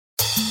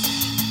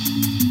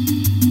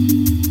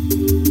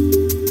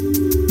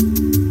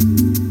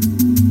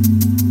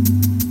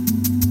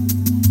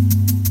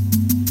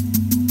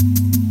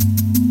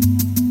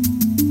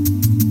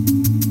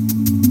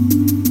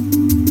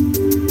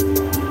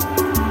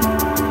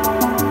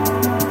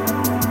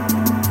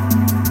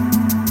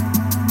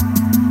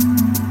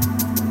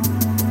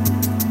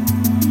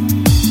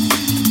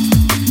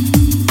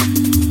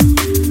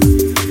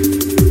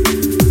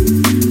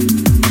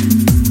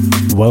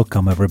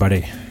Welcome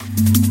everybody.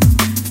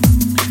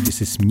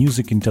 This is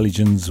Music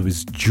Intelligence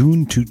with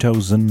June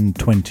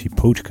 2020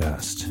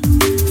 podcast.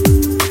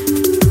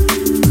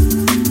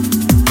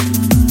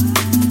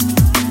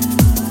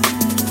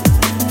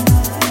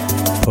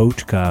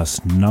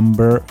 Podcast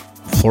number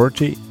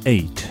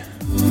 48.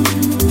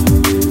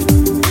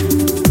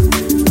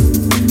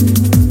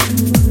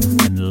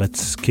 And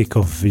let's kick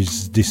off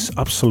with this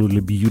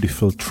absolutely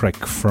beautiful track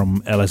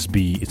from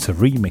LSB. It's a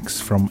remix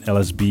from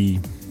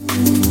LSB.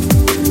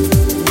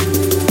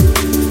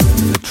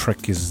 The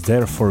track is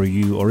There For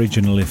You,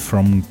 originally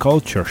from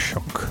Culture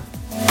Shock.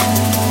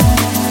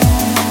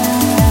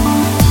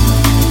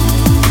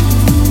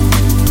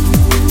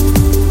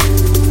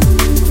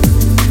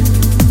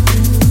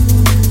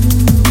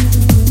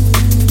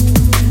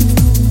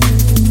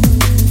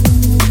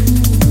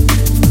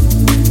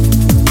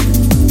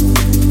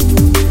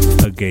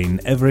 Again,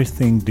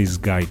 everything this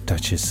guy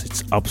touches,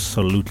 it's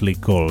absolutely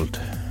gold.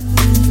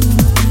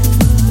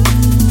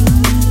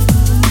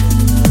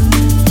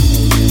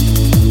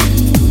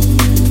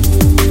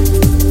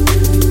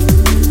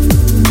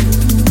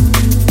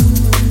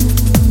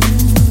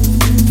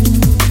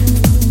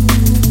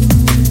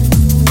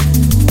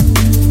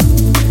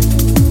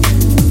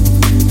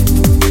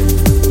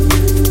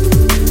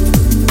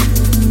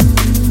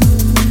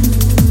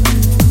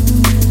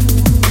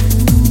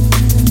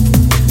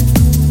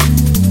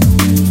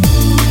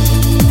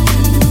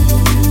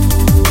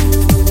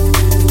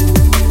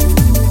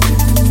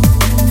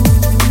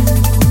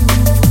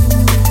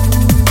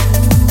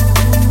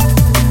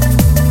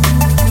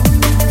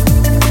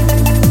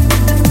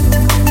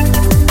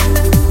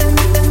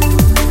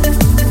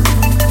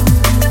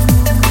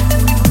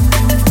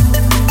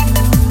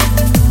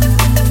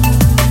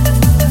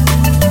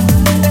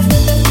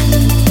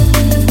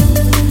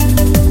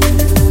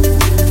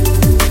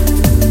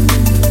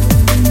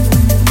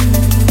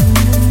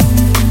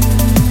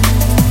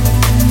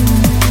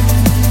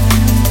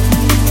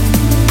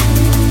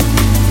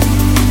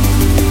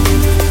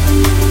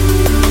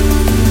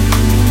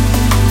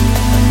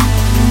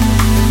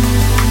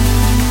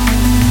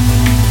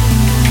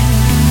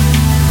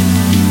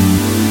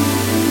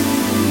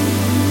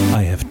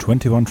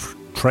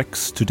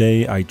 Tracks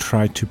today. I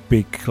try to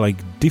pick like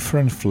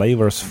different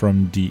flavors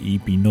from the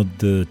EP, not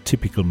the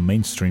typical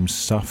mainstream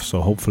stuff,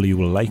 so hopefully you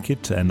will like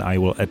it, and I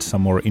will add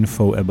some more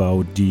info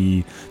about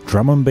the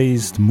drum and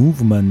bass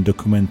movement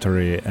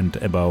documentary and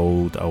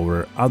about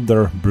our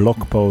other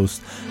blog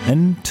post,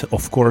 and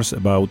of course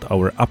about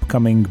our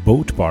upcoming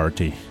boat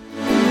party.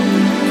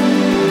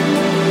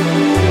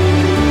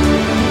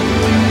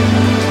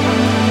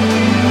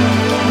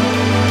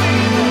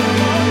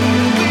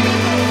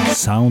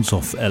 Sounds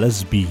of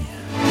LSB.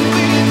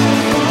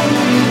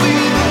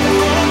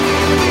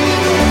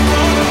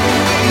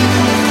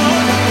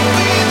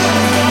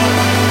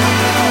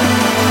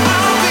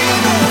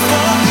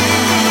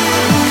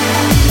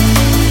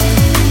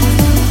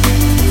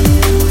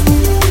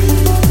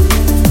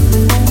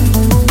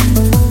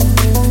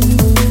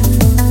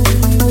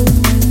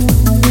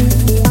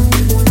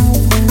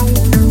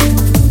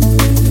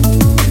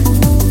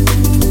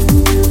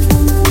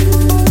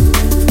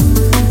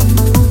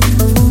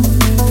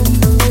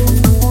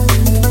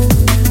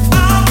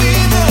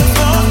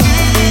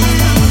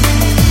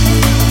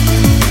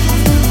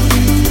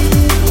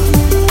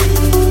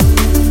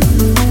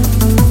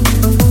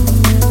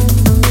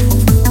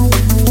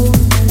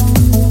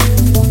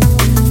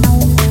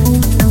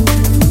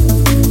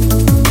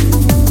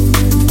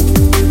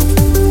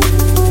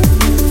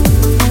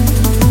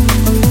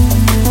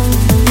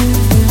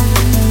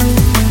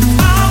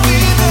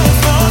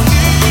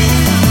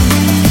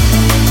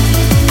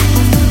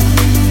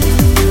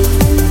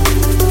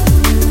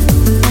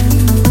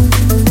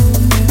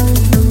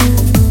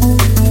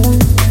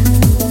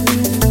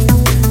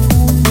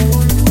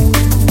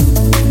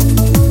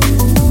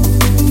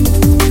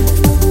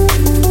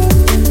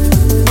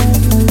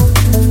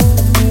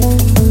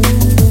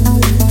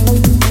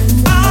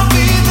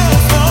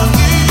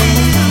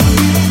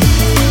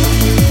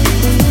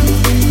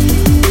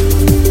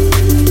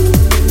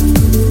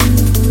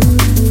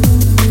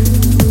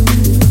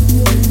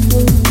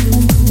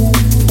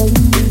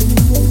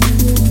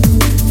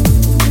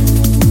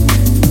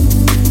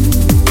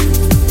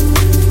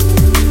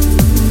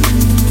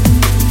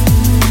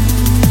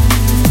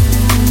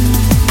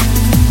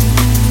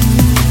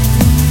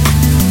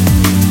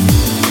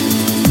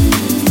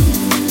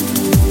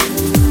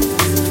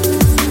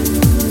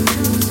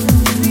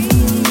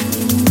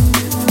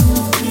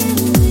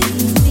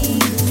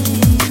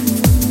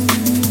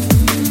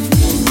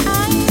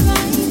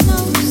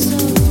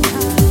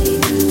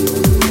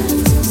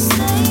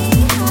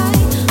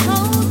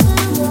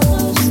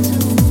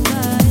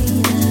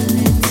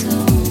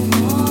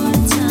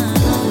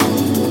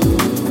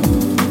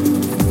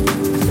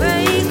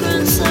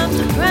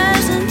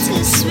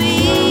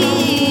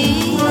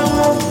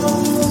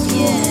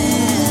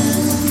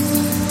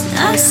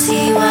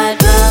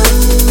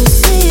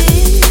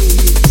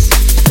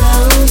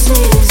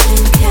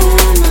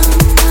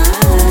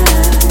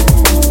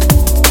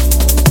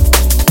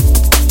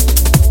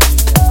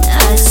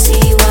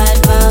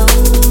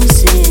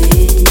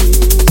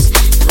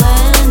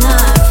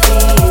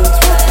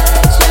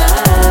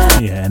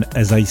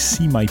 As I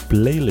see my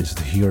playlist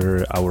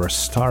here, our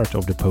start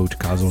of the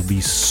podcast will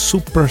be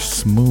super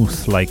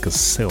smooth like a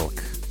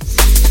silk.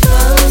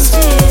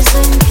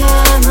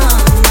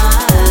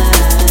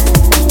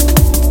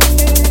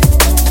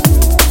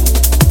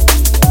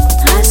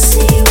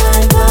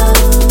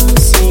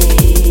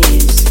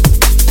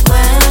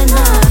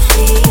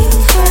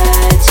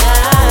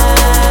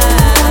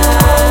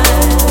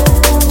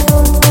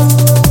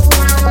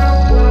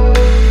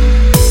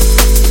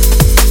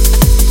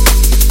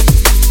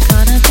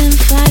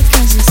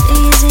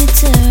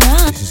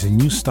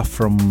 Stuff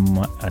from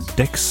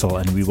Dexel,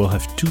 and we will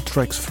have 2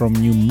 tracks from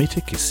new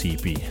Mythic EP.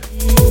 Straight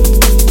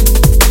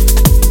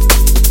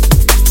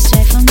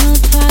from the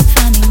park,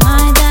 finding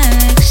my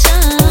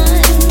direction.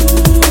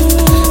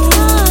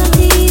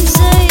 Body's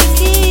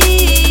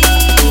aching.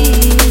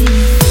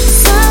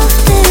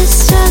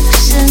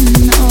 Self-destruction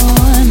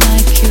or my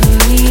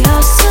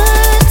curiosity.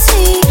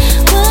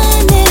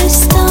 When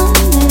it's done,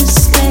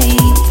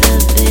 escape the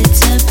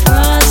bitter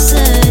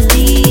prosody.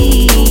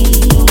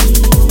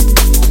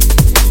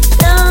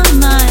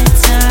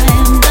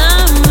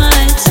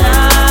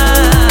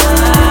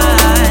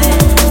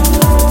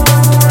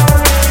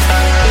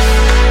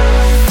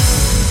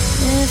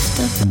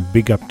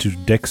 Big up to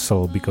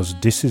Dexel, because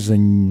this is a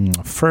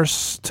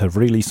first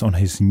release on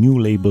his new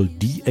label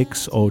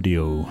DX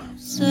Audio.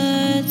 So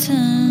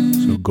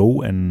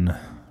go and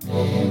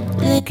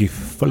give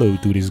follow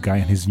to this guy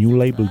and his new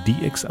label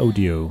DX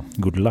Audio.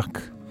 Good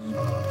luck.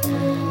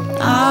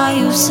 Are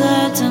you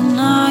certain?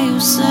 Are you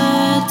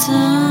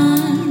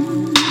certain?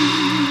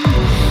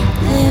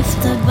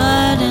 Lift the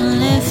burden,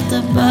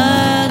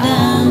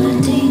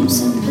 deep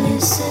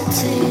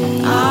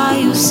simplicity. Are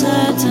you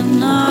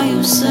certain? Are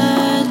you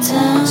certain?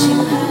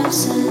 You have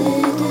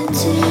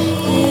solidity.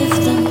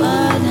 Lift the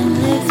burden,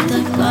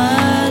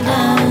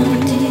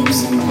 deep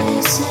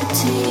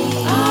simplicity.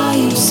 Are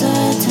you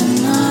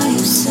certain? Are you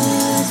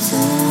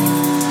certain?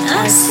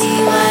 I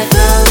see white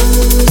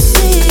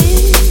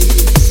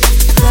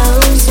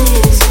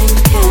roses in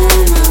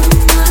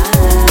chamomile.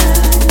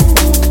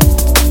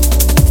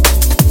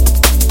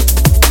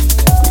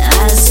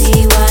 I see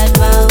white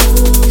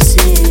roses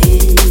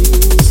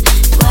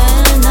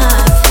when I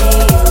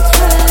feel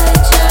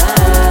fragile.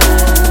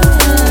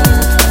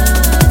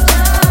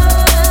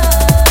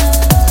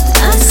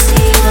 I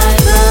see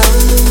white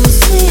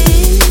roses.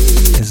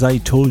 As I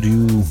told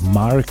you,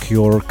 mark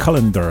your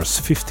calendars.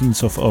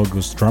 15th of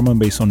August, Drum and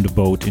Bass on the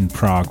Boat in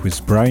Prague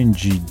with Brian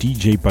G,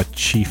 DJ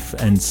Pachif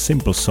and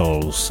Simple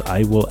Souls.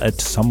 I will add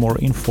some more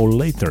info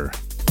later.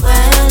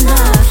 When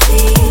I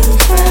feel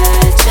fragile.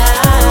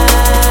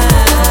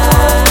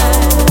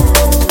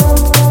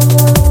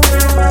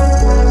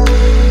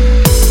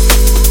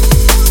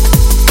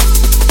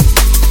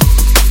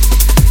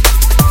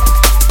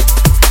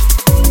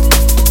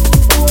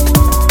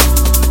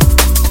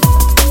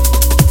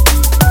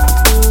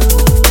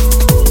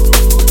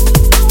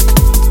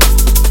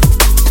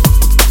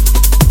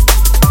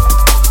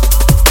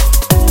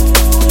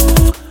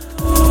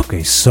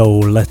 So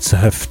let's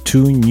have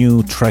 2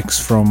 new tracks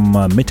from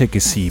Mythic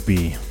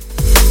EP.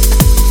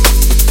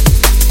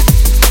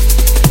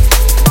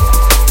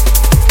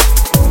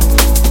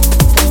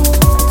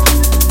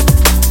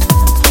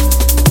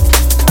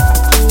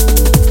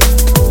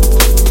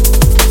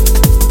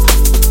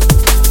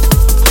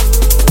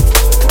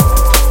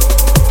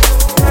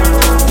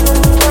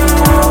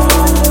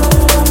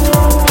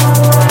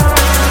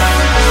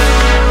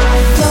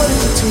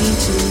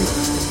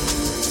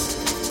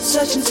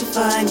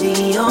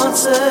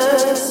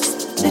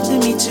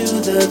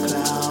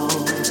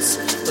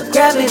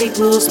 Gravity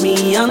pulls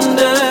me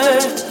under,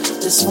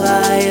 this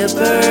fire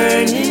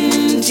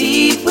burning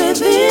deep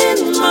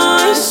within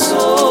my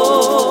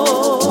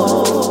soul.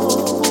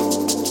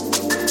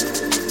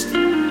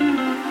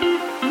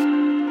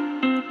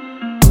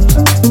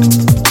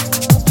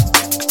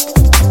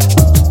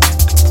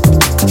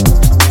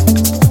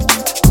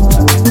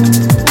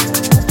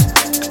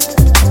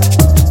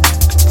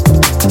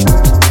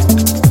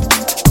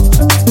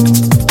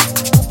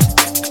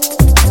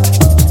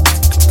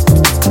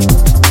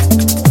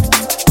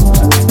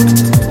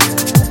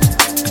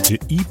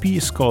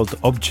 Called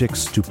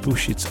Objects to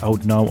Push. It's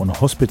out now on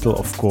Hospital,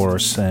 of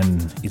course,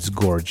 and it's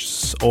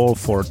gorgeous. All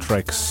 4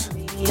 tracks.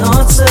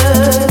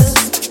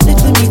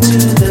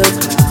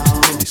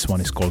 This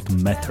one is called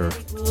Matter.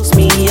 Pulls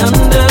me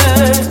under,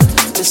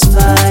 this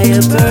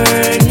fire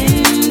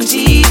burning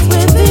deep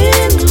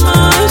within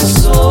my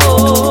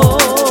soul.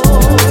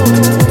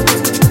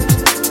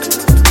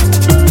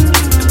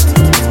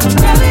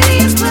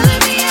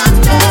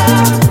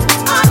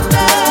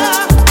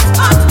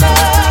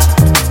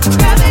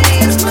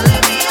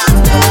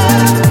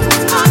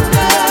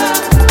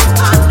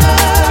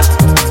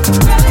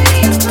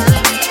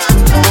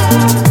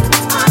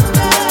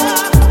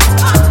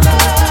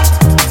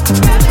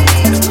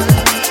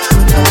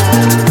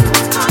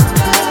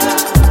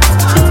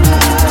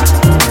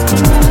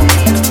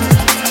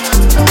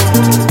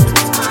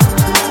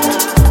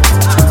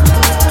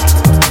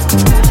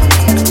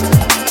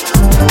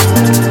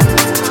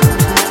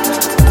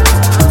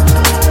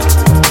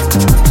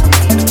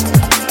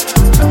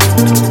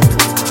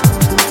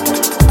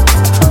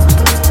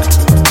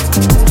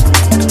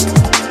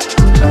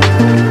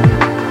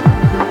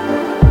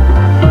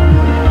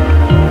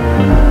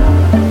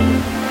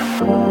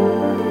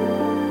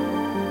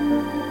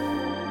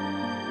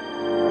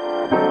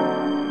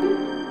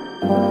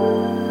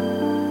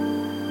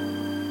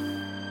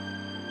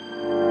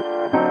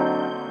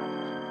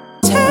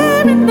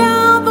 tearing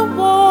down the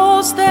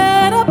walls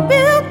that I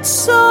built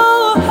so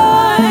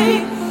high.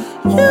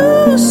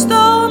 You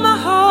stole my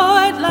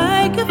heart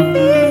like a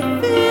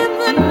thief in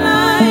the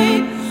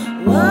night.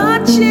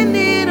 Watching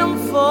it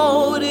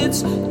unfold,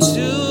 it's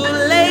too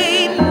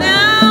late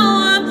now.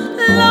 I'm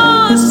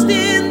lost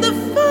in the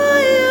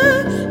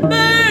fire,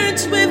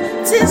 burnt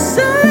with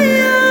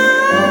desire.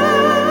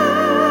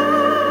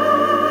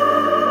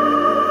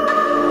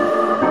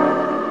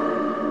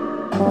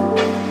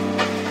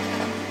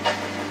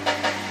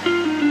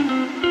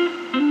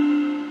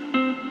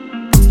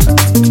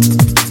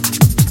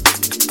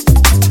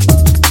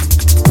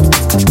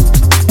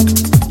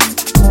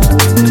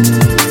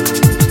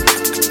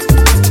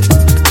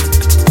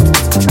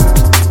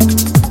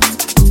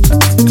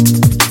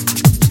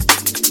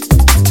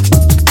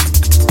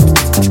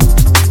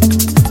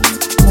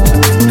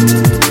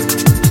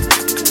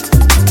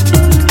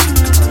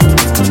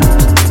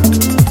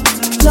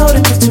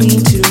 Floating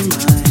between two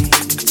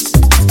minds,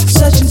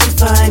 searching to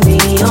find the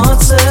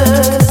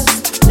answers,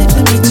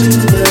 lifting me to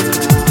the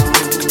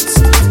clouds.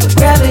 But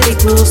gravity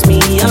pulls me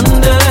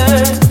under,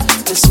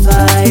 this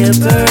fire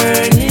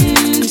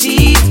burning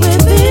deep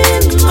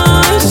within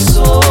my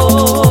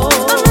soul.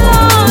 I'm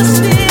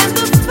lost in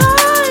the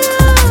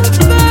fire,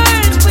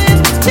 burned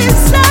with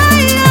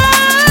desire.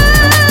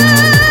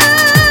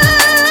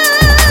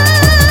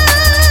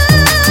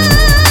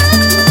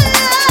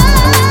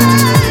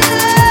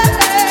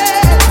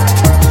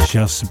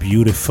 Just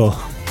beautiful.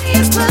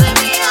 It's pulling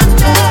me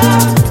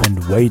under.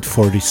 And wait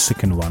for the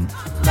second one.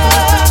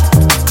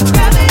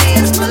 Gravity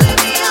is pulling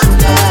me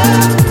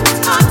under.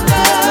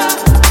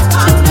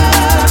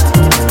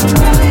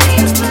 Gravity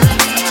is pulling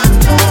me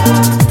under.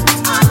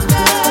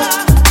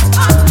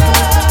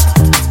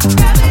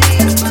 Gravity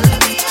is pulling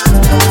me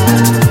under.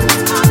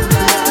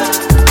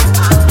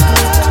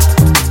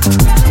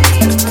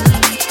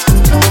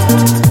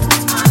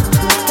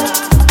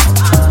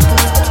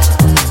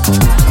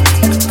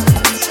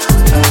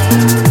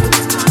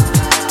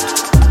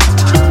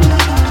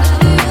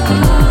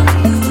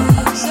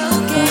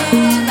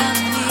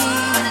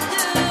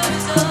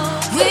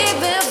 We've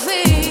been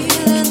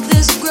feeling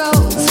this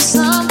growth for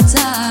some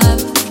time,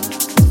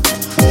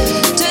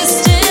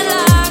 twisting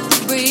like the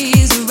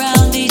breeze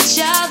around each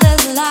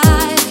other's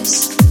lives.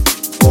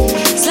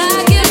 It's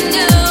like you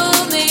knew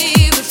me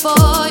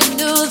before you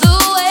knew the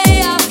way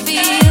I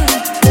feel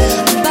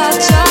about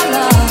your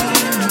love.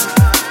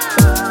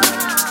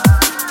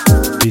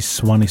 This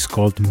one is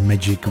called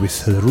Magic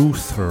with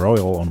Ruth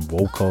Royal on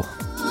vocal.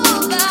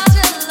 About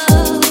your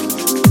love.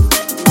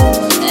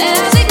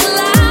 As it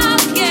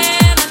clouds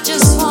again, I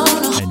just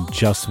wanna And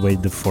just wait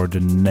for the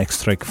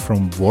next track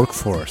from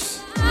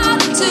Workforce. hold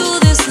to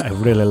this I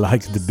really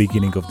like the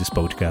beginning of this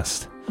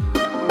podcast.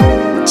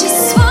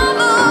 just one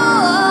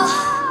more.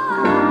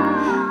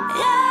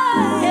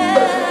 Yeah,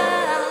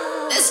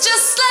 yeah. It's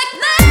just like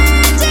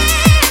magic.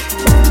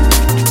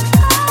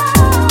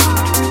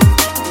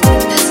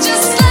 It's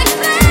just like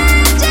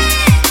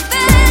magic.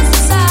 That's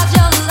inside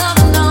your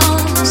love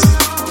knows.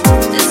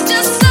 It's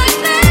just like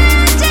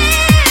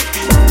magic.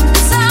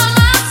 Inside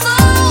my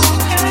soul.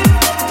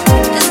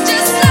 It's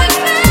just like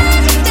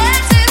magic.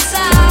 That's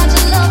inside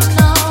your love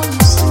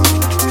knows.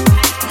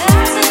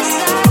 That's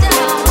inside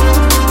your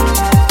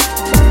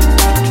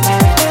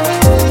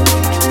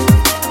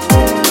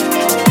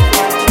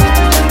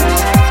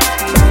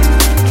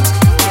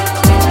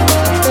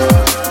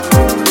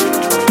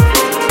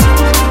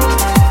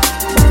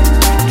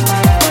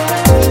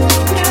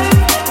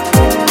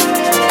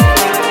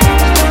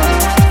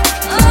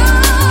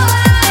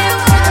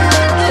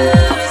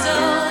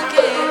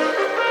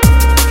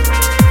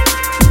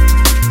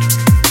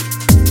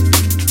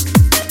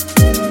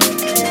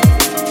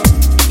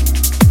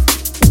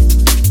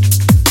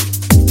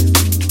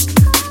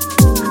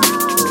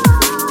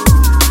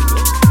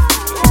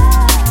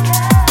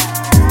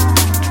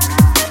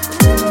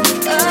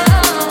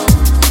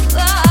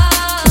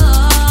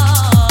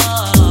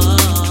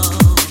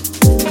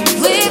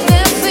We've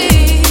been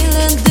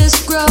feeling this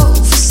growth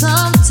for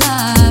some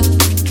time,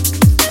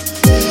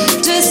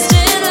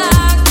 twisting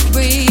like the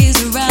breeze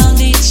around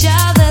each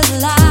other's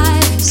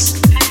lives.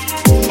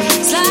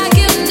 It's like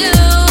you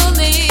knew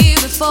me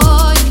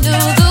before you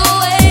knew the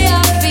way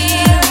I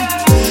feel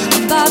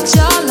about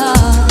your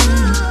love.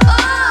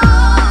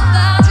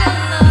 About your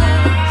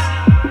love.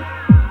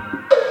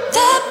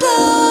 That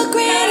blue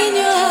green in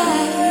your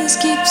eyes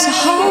keeps a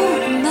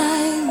hold of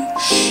mine.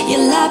 You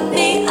light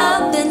me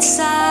up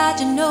inside,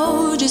 you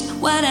know just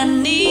what I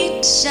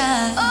need to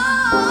shine.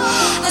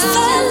 If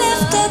I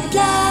lift up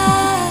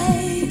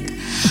like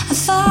a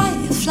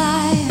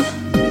firefly,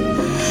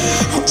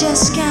 I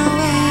just can't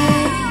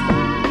wait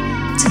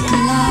to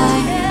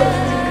collide.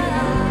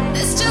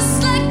 It's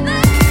just like magic.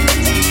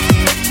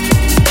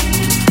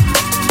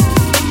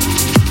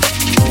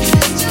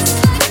 It's just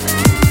like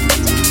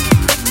magic.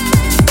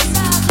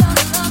 Inside your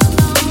love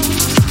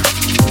knows.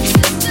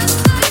 It's just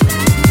like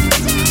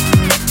magic.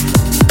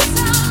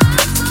 Inside my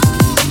soul.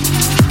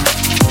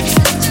 It's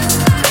just like magic. That's inside your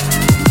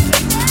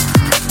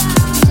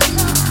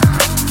love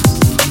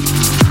knows.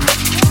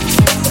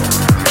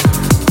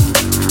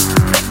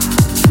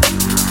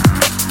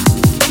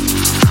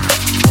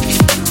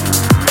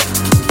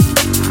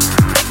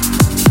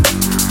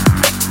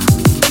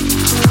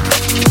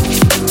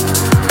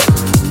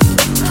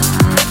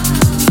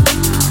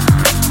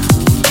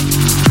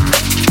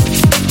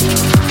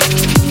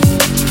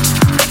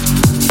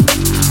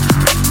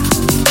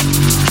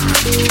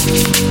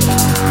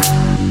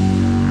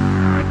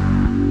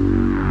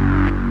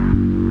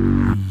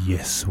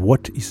 Yes,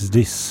 what is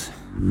this?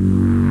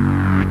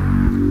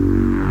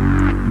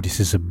 This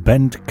is a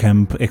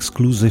Bandcamp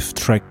exclusive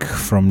track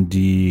from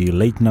the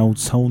Late Note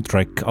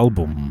soundtrack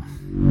album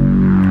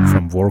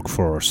from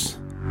Workforce.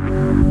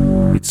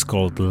 It's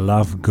called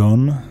Love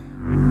Gone.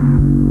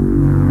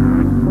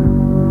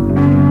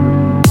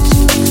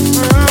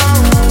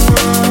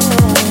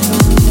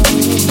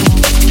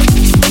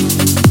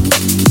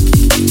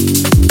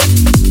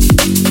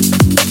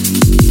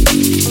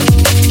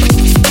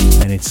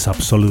 And it's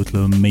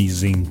absolutely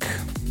amazing,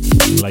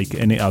 like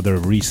any other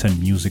recent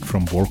music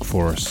from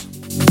Workforce.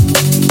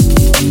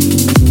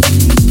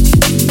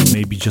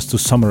 Maybe just to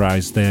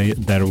summarize,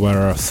 there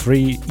were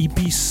 3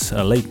 EPs,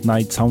 late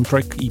night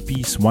soundtrack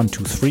EPs, 1,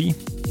 2, 3.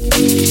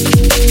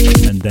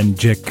 And then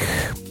Jack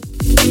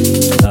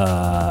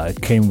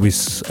came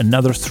with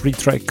another 3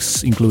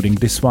 tracks, including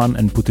this one,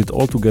 and put it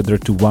all together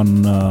to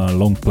one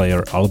long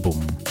player album.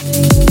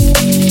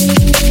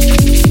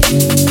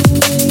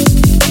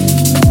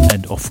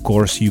 And of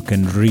course, you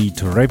can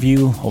read a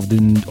review of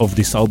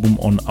this album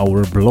on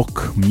our blog,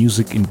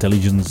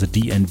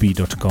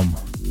 musicintelligencednb.com.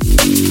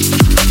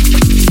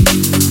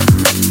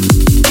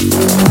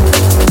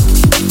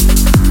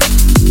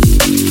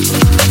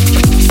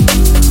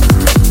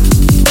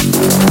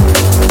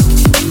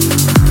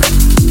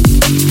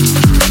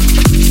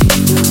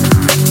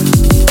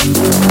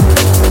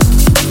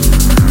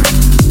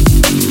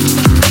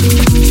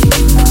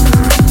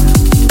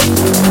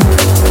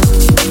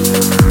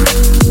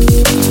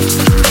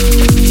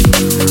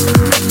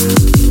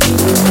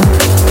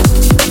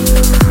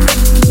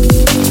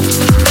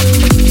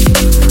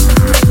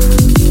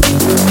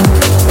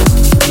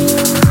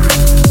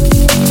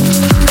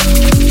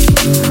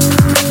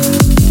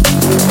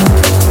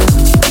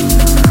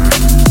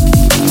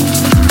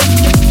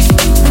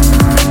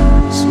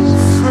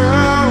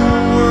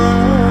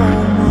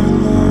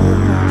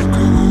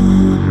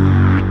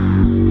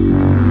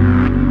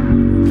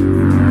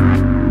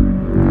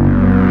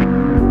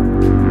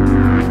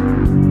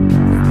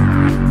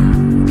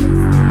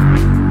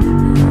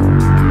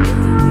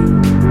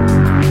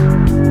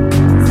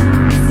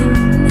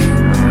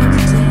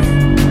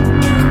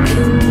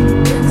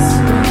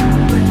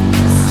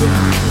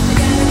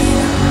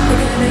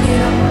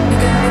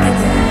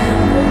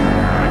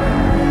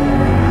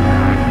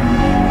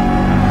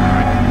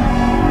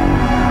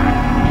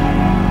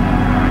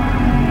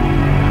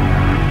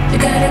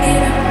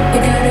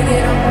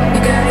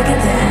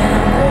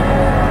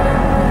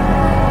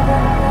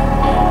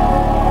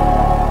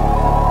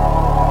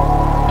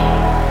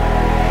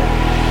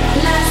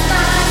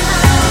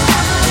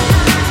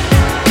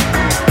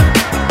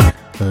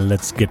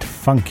 Let's get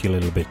funky a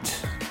little bit.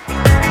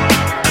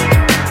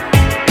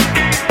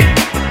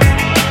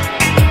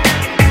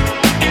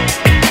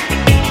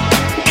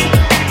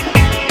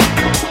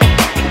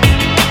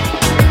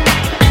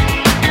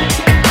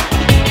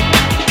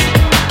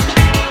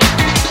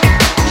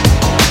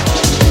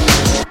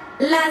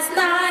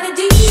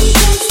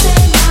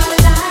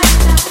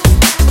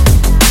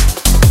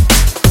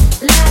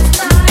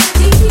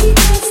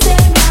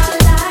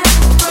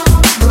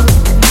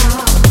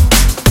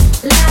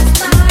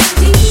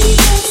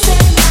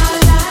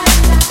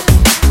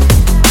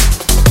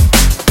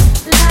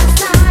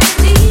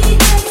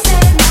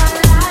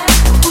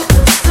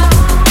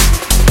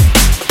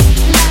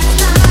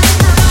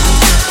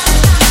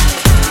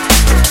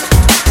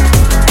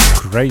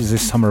 Crazy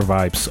summer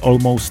vibes.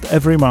 Almost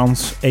every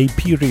month,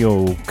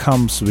 Aperio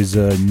comes with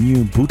a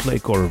new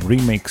bootleg or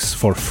remix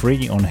for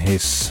free on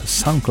his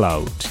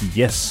SoundCloud.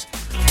 Yes,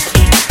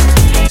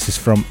 this is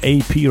from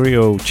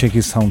Aperio. Check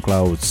his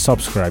SoundCloud,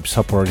 subscribe,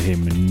 support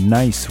him.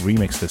 Nice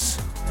remixes.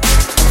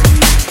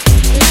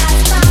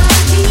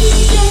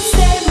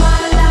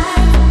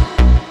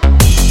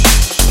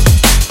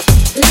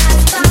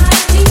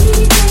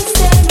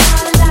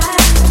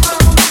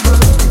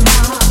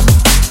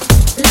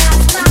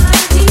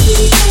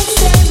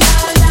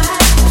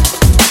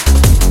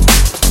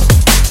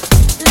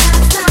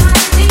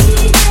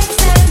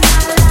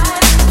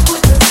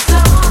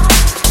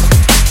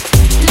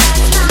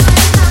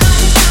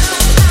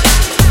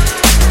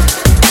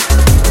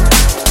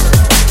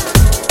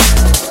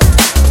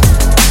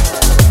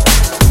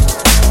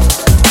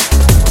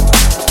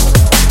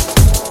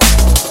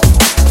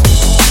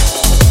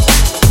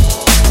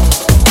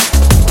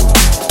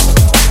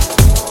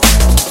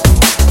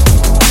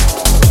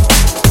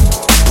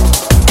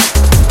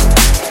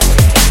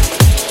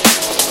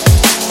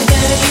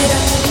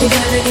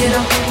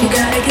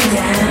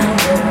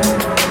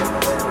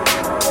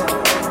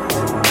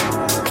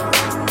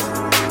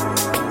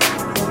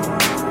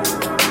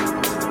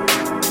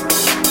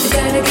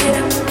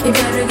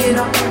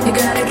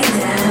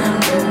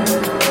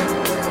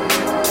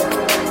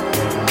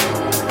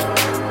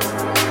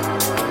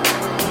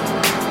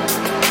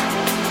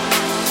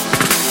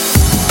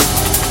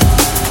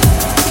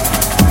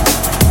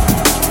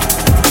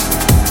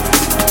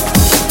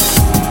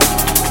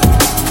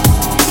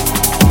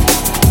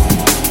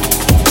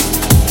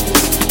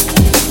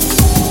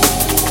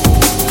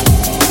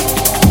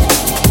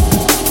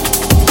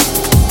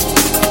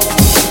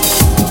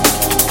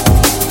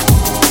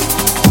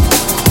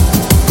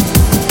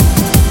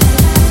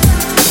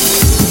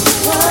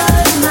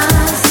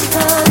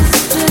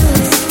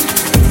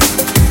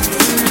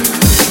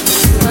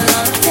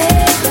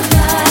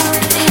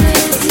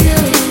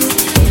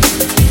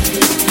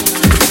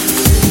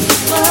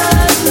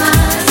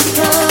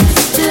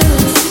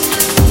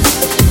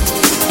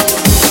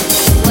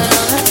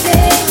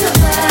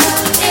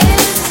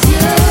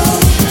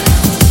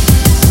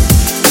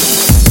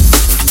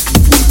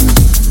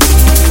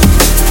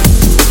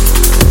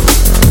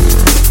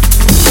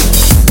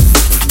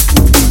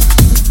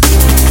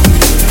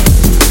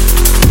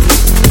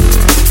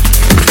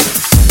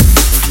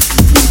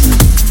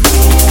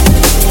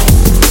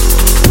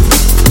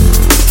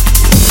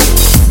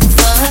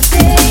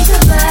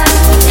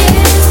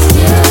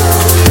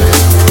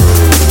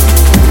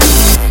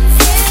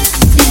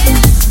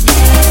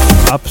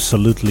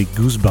 absolutely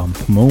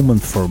goosebump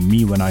moment for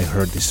me when I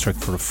heard this track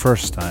for the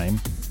first time.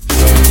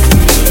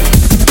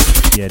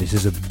 Yeah, this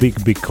is a big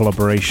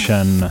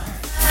collaboration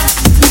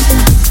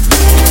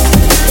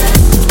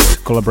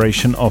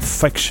of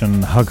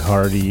Faction, Hug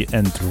Hardy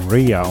and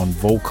Rhea on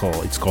vocal.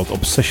 It's called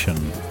Obsession.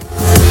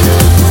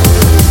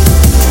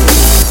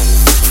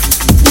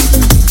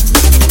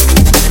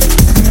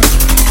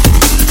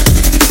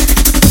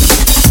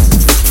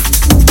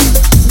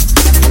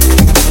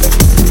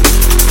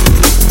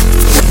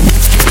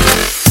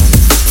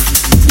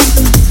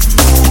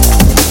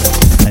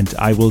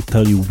 I will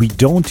tell you, we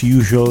don't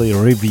usually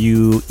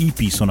review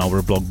EPs on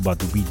our blog,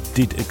 but we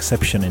did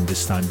exception in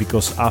this time,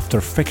 because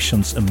after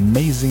Faction's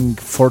amazing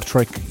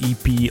 4-track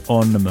EP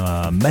on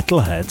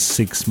Metalhead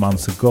 6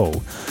 months ago,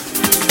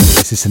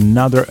 this is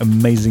another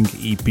amazing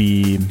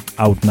EP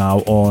out now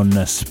on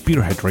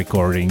Spearhead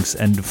Recordings,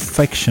 and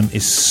Faction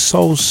is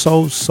so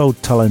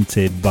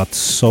talented, but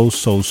so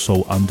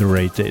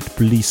underrated.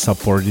 Please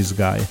support this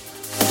guy.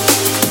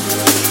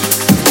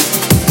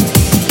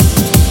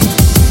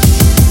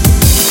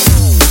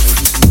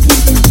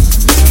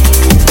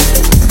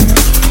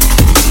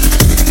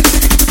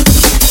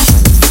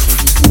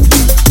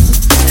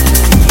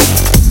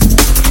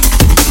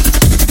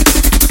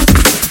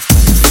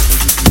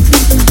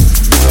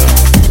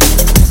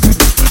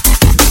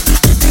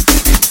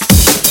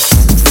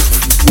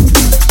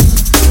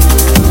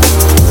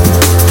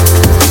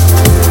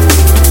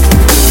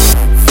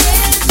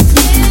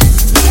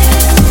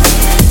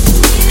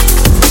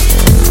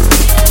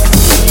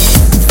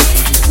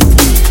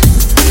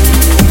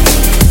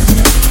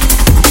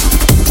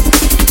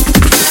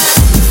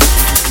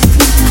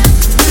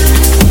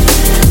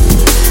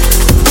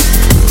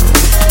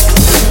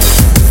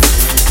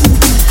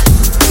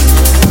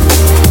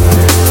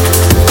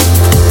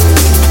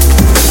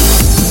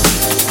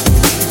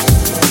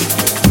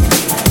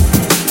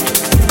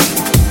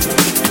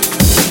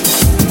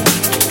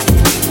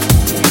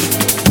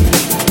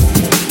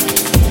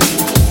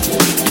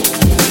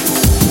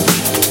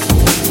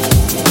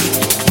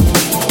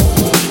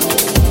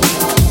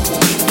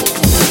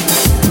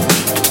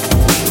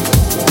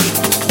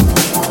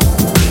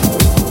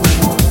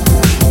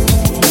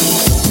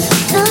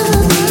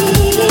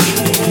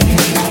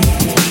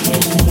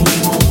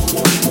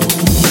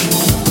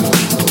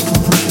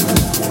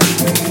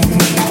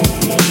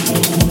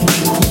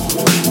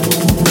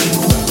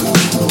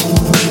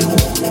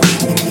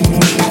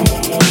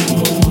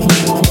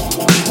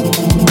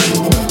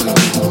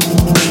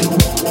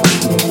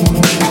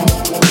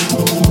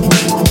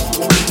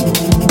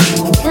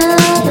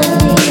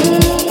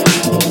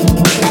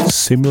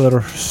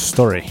 Similar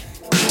story.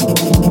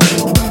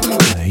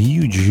 A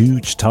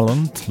huge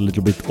talent, a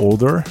little bit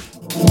older,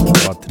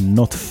 but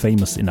not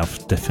famous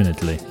enough,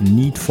 definitely.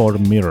 Need for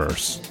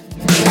Mirrors.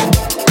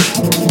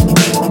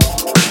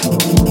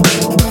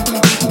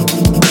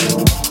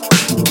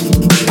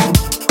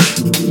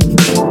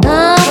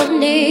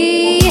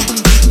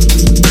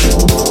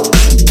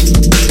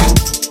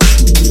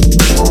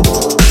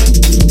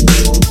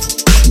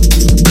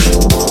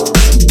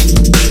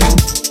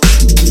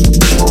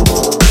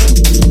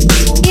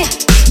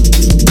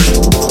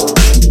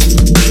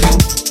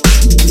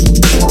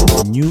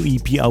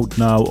 Out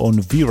now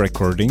on V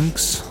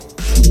Recordings,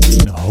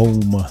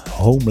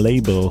 home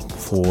label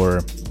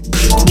for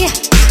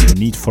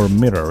Need for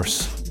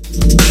Mirrors.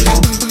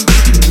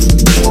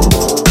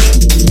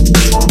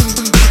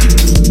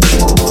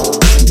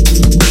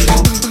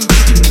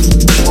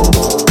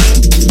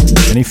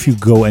 And if you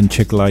go and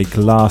check like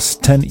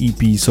last 10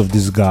 EPs of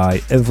this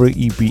guy, every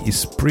EP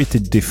is pretty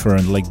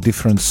different, like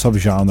different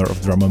subgenre of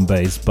drum and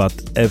bass, but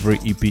every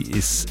EP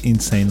is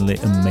insanely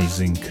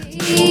amazing.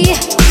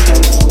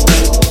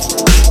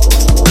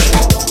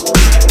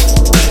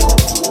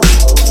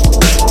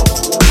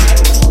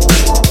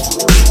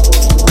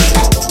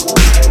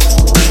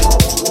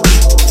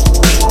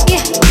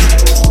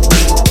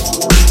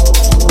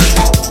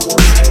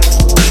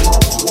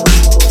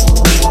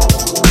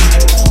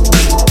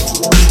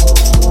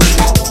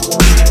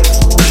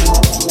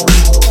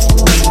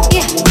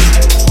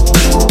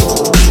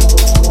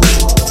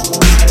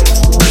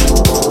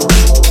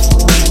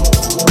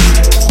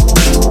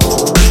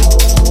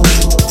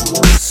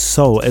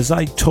 So, as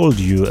I told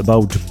you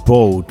about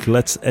Boat,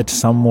 let's add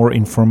some more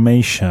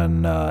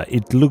information.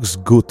 It looks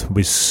good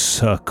with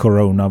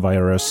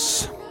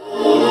coronavirus.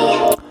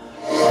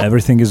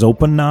 Everything is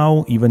open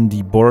now, even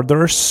the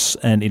borders,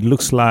 and it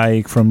looks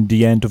like from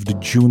the end of the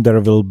June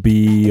there will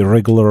be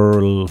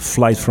regular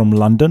flight from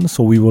London,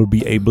 so we will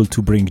be able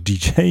to bring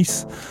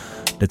DJs.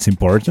 That's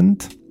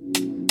important.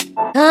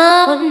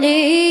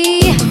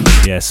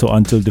 Yeah, so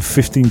until the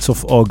 15th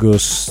of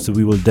August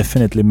we will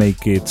definitely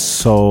make it.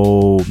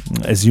 So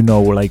as you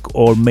know, like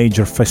all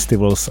major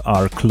festivals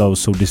are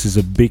closed, so this is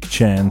a big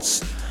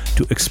chance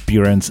to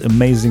experience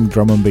amazing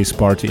drum and bass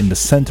party in the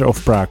center of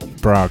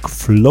Prague,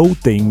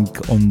 floating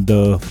on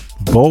the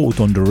boat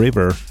on the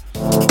river.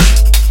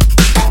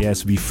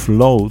 Yes, we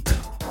float,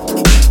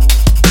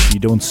 we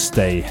don't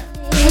stay.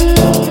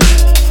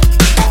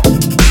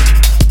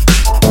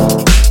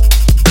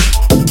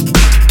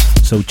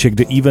 So check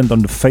the event on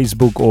the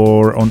Facebook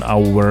or on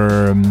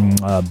our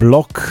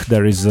blog.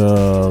 There is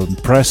a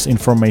press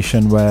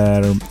information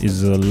where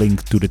is a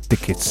link to the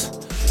tickets.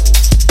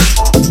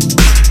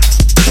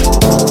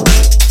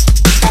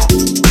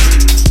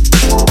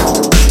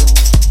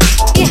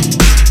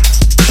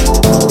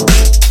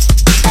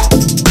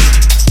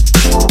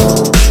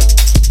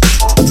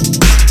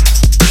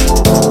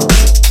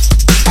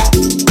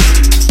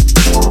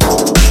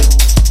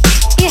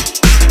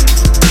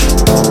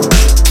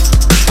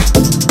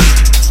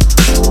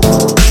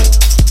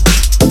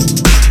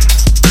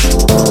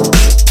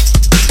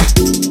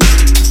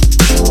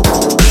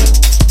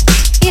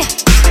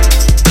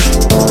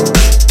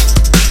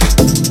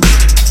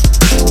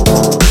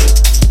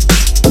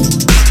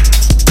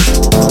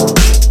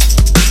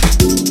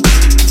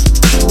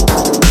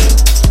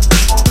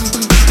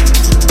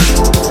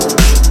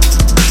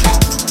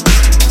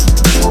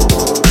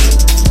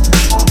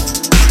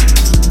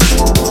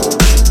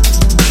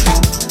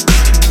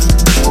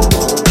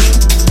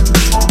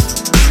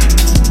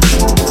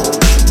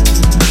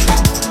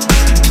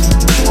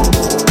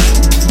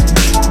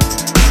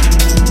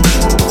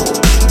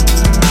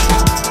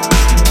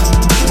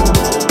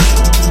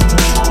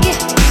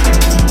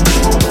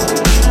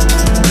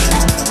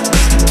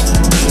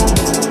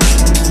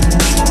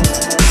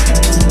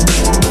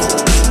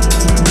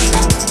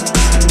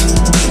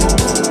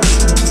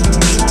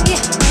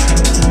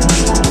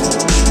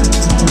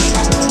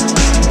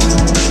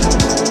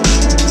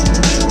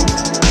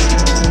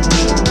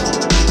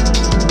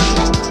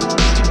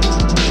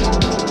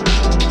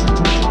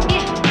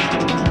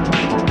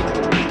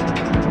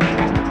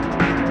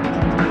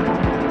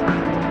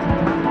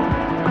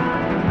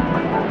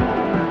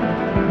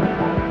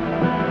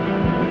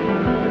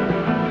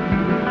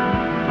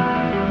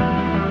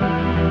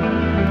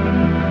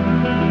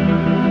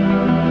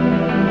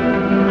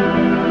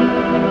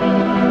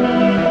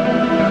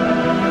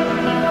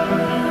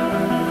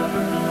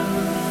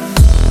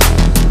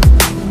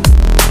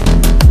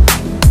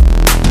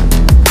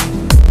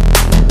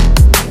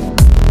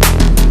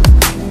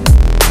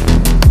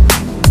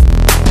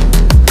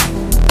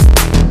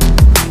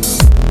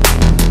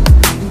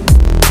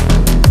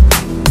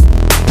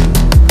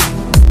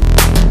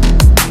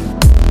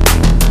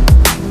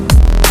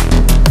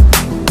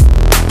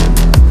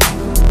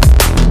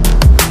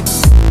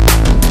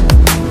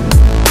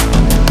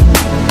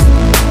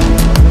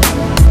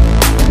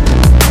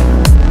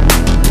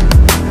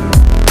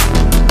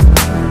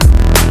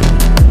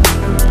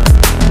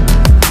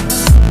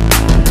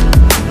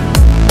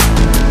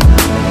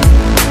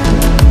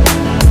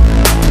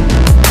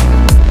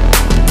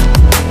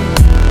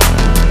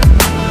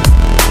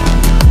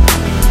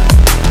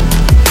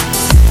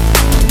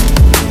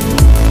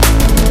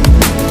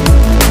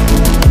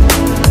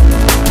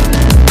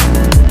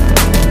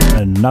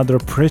 Another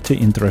pretty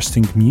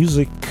interesting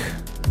music.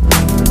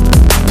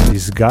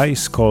 This guy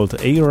is called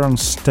Aaron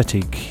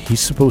Static.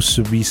 He's supposed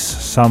to be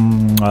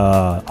some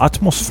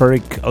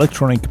atmospheric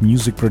electronic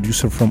music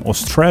producer from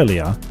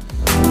Australia.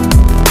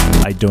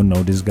 I don't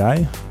know this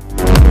guy.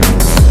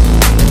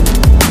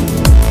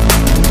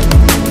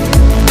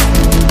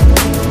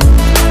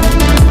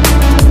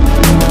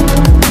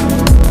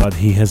 But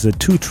he has a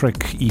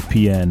 2-track EP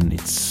and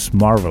it's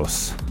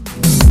marvelous.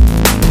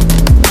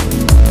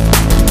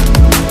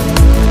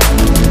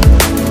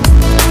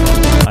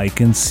 I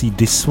can see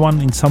this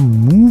one in some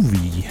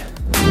movie.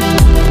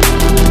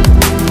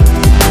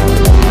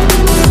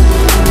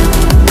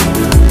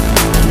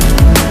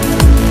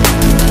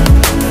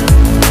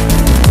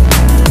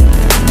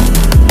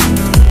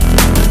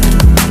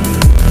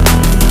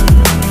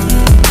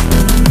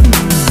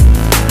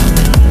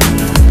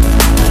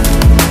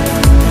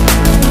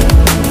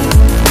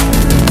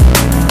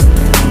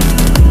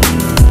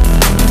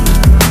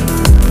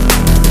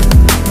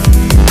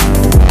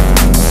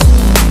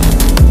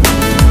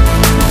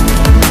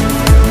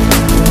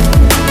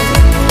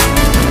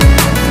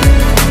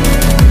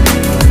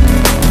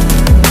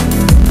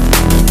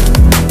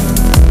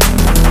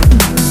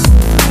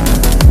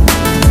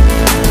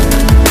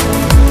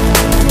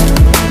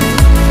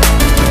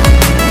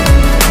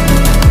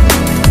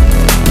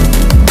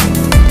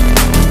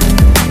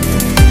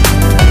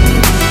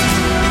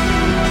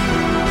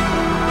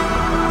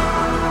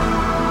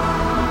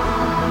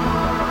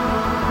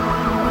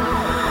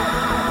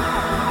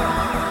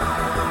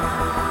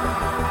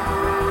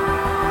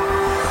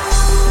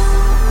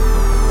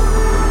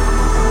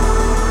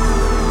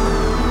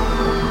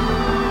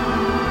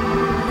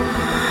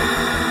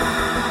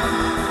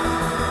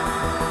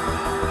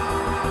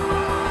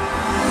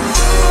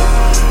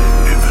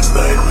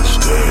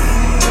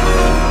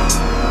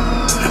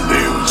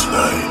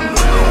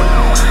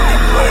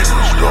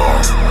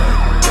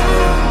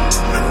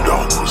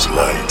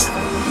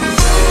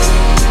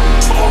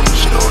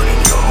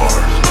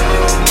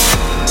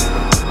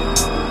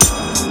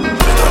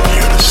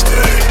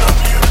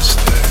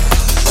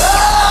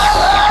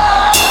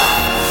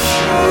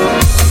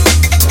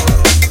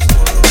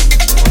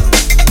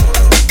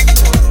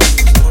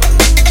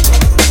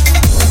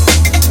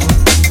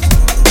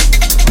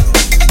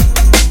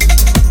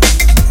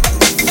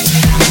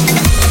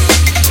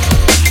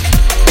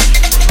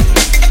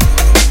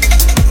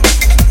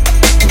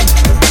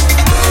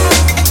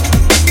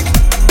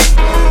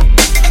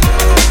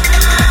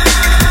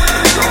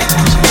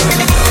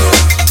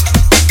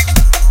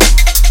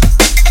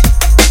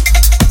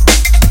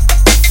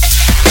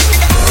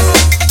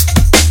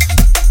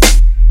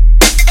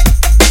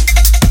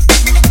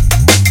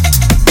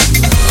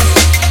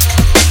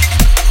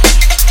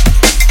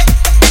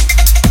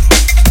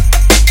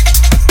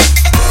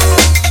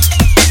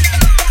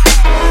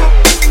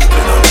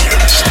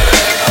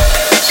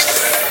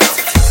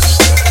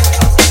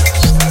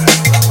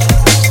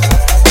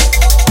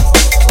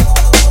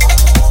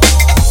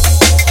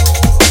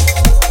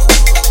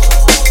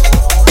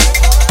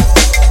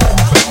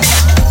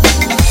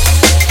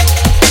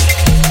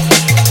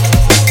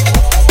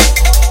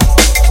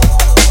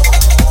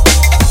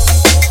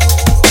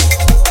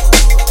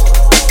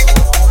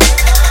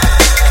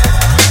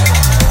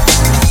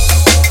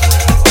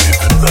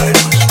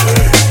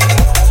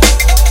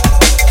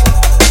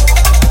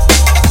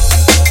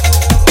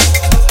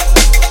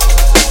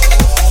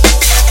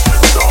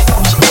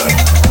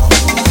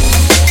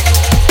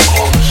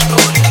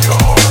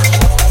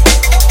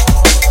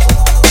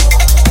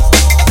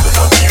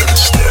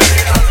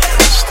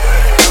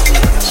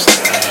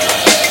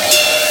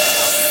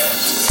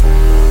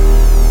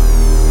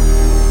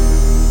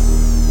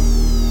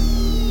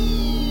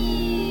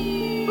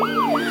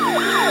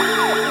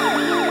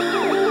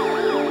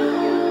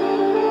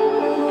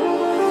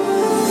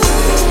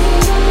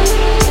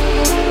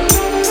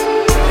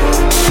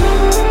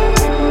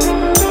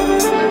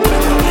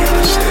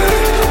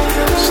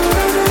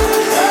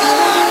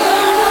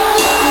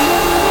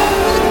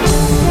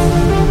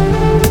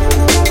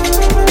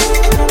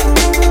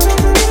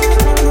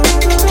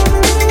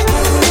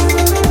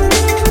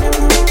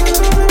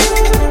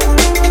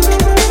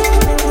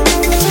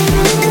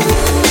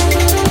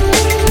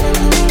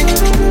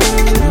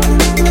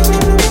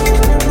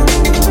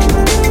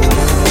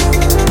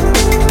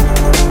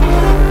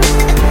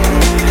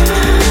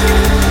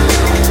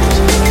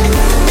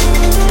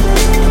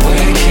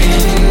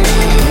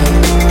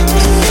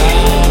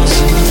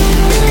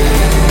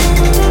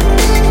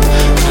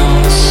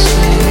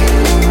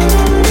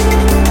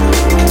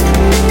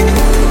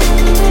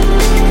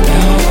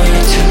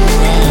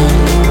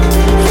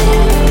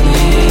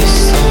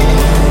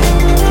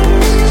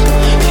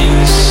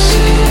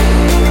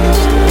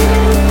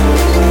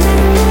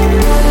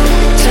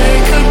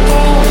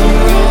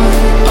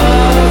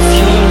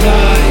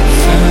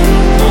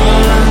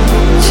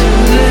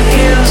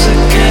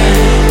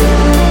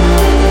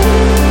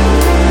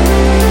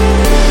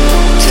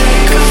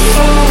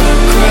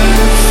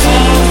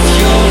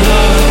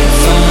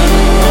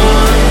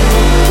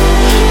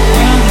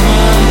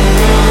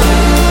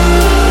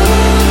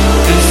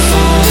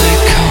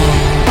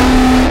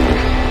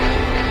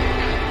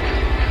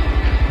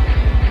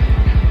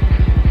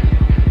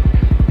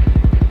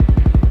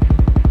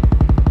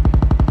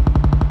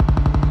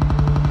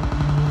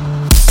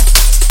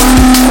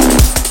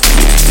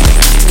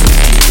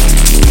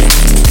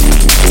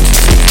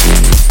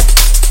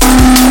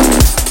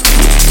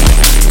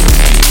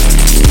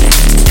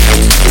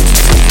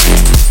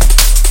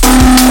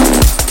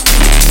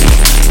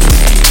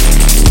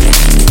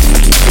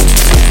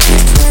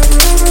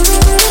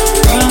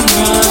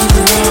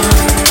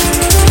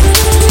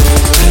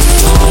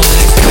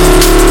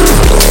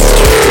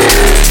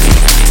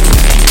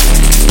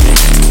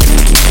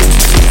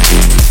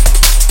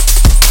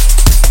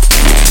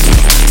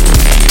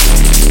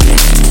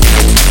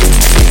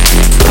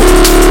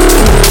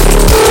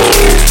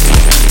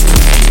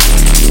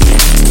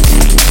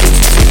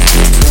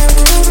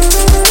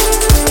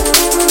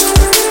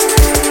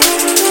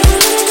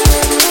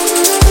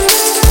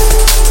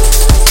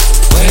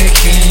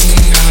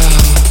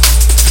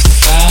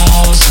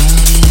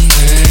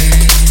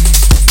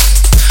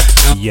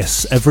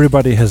 Yes,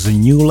 everybody has a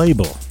new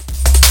label.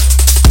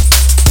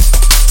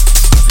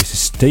 This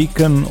is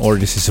taken or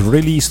this is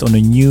released on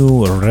a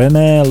new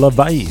René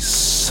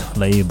LaVice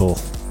label.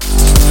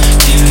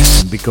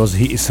 Because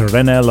he is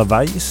René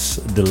LaVice,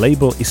 the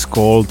label is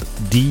called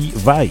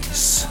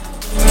D-Vice.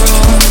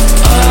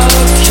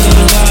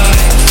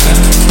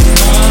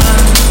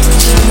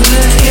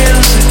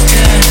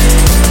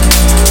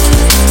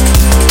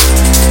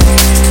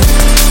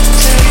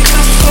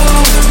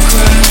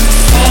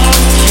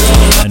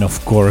 And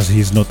of course,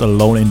 he's not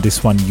alone in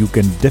this one. You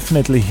can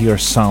definitely hear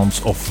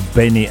sounds of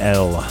Benny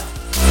L.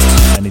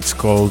 And it's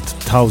called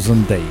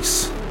 1000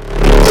 Days.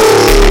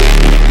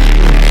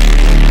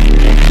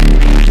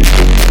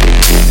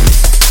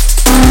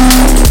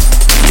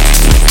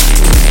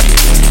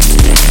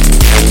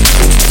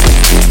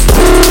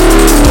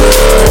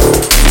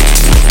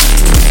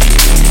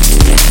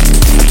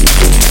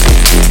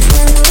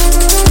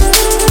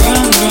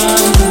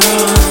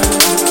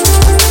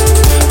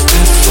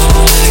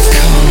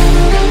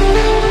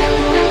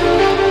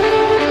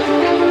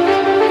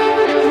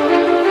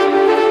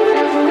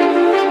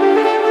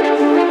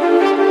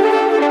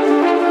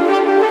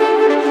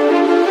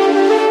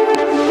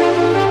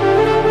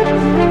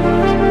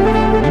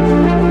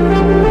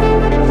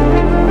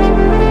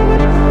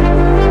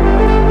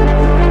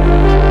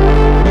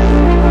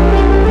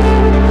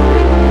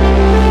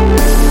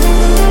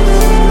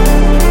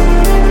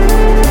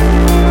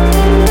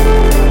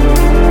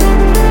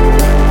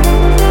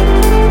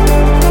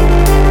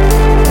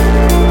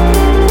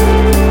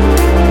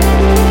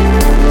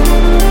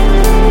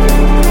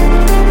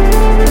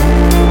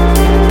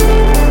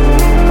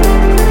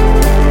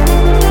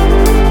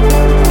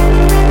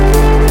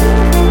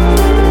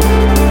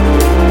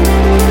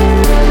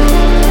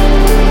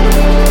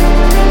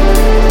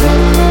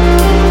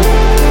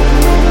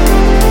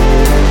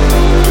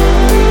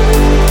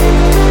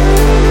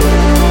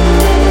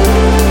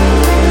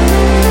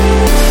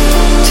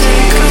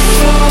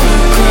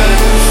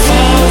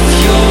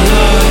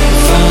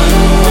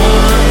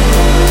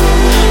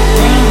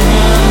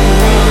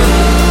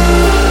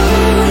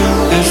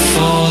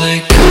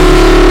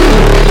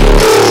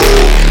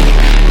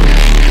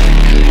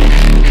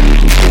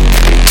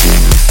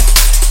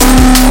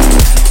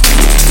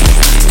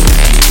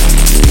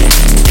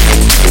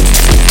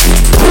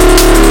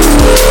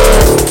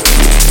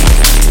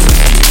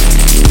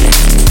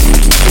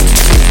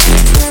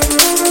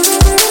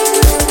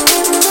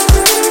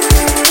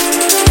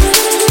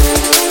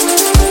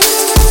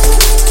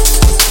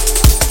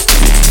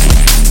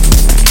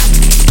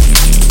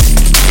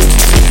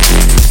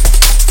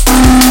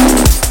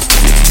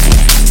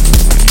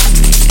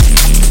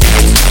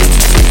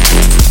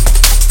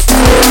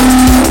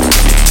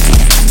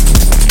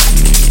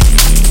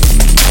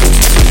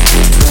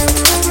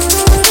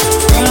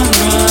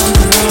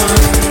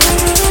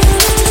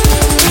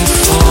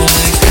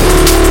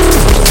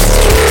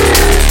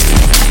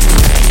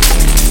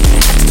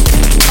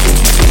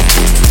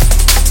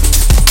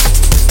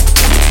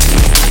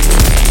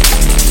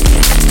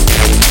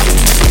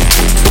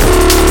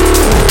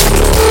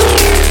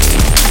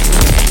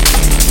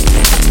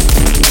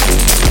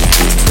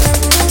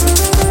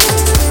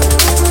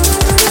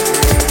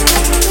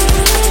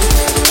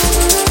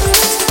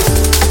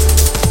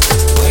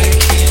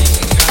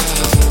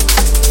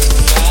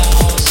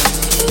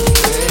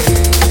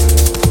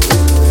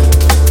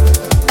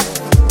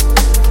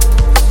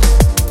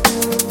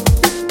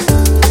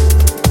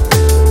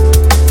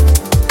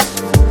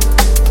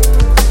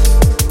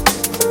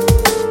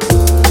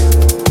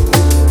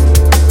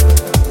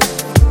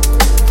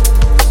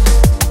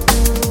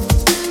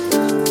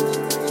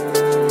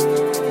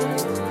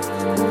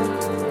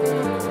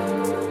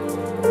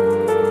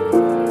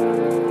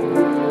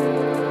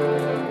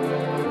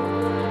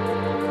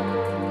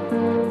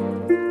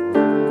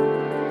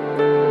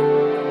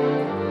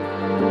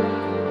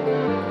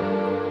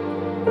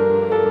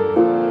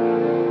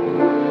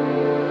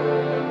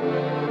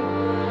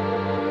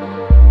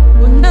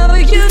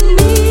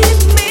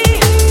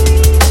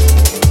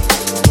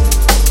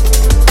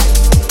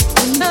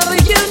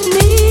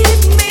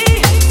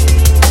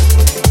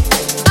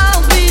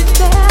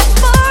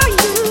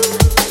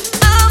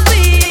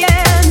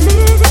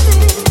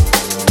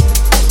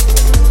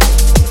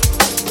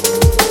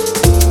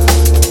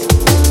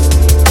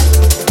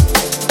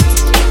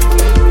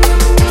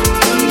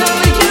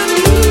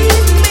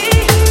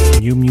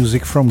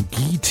 From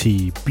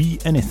Geety, Be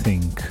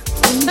Anything.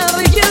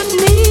 Whenever you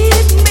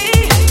need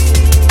me,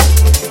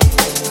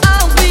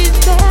 I'll be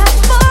there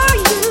for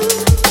you.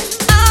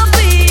 I'll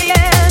be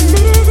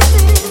anything.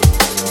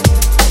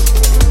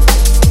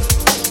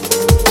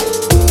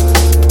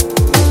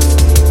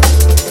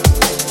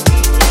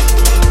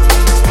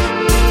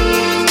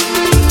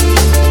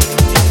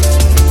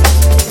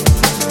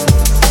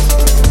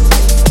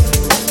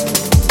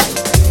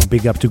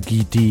 Big up to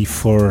Geety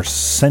for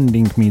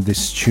sending me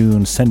this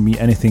tune. Send me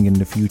anything in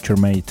the future,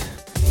 mate.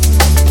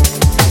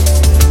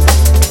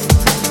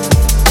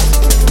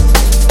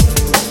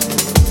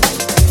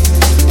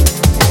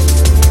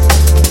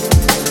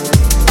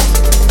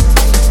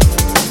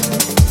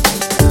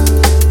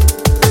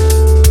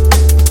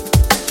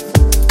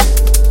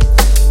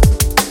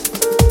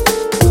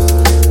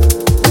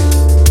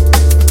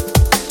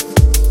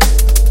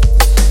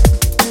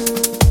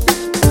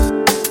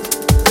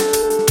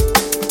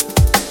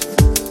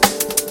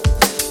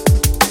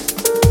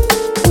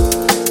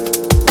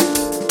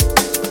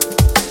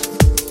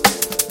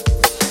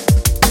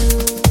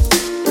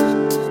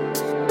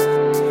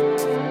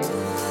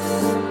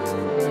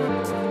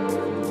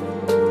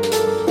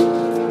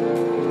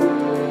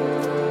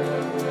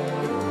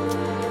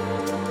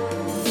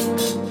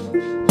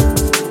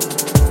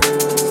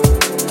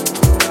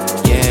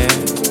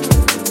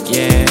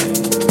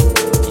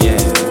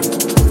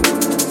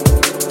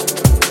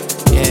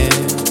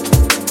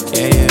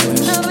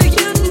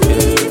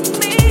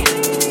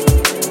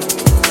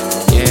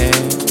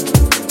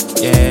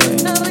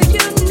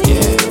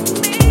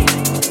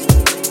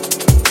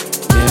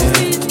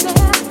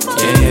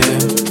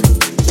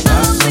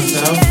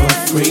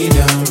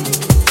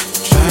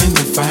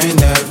 find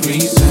that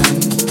reason.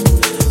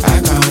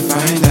 I can't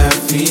find that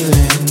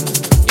feeling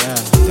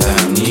that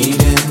I'm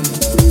needing.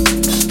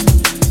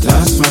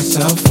 Lost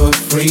myself for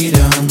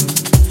freedom,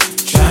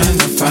 trying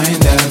to find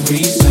that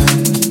reason.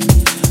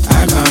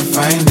 I can't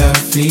find that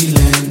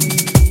feeling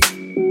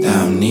that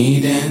I'm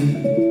needing.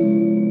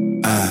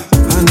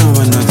 I know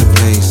another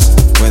place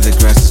where the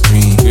grass is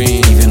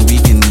green. Even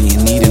we can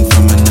eating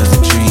from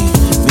another tree.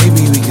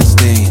 Maybe we can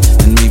stay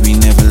and maybe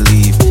never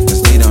leave,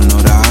 cause they don't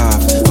know the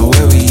half or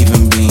where we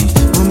even been.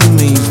 My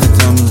mama used to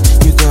tell me,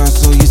 you go out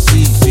so you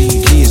see.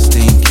 Key is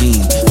staying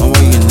keen on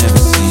what you never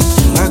see.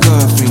 I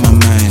gotta free my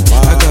mind,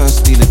 I gotta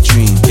steal a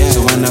dream. So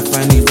when I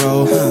finally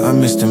roll,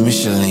 I'm Mr.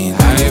 Michelin.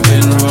 I've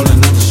been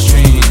rolling up the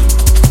stream.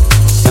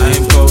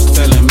 Signpost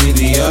telling me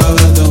the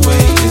other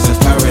way is a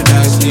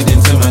paradise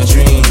leading to my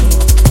dream.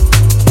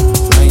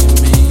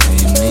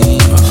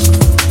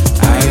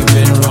 I've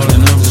been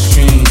rolling up the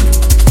stream.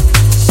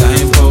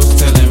 Signpost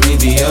telling me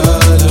the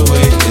other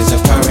way is a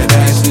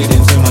paradise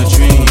leading to my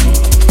dream.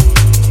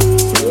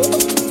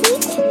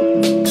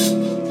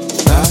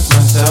 Lost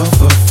myself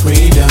for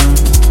freedom,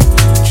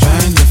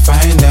 trying to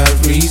find that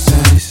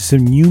reason. This is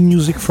some new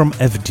music from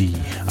FD.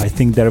 I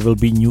think there will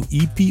be new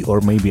EP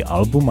or maybe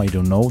album, I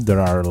don't know. There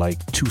are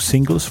like 2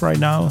 singles right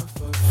now.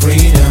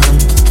 Freedom,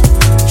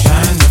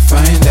 trying to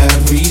find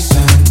that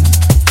reason.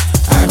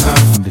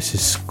 This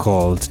is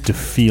called The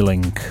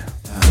Feeling.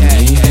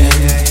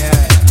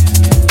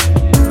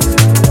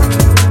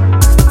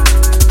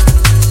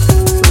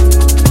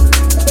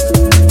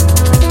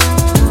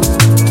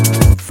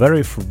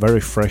 Very,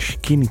 very fresh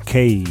Kin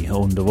K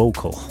on the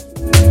vocal.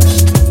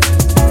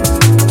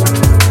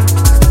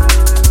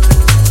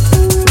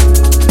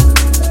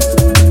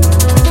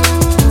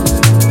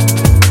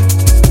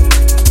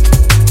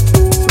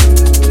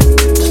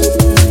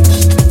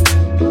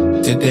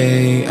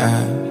 Today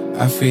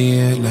I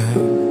feel like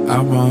I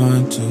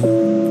want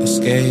to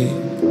escape.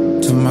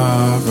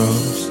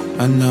 Tomorrow's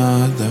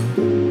another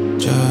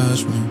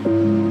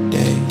judgment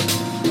day.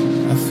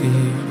 I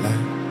feel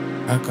like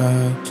I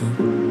got to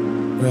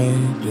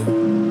break the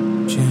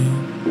chain.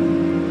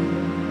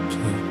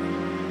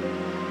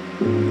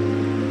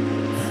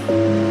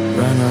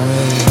 Run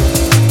away.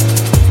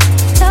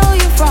 Tell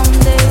you from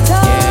day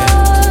done.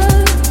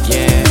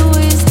 Do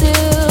we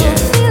still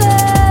feel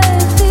it,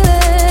 feel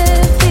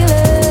it, feel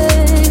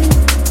it?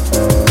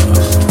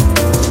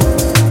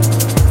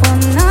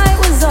 One night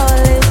was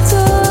all it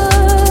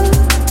took.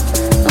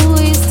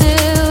 We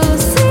still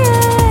see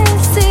it,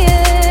 see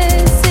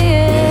it, see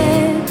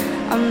it.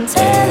 I'm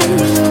telling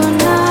you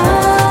now.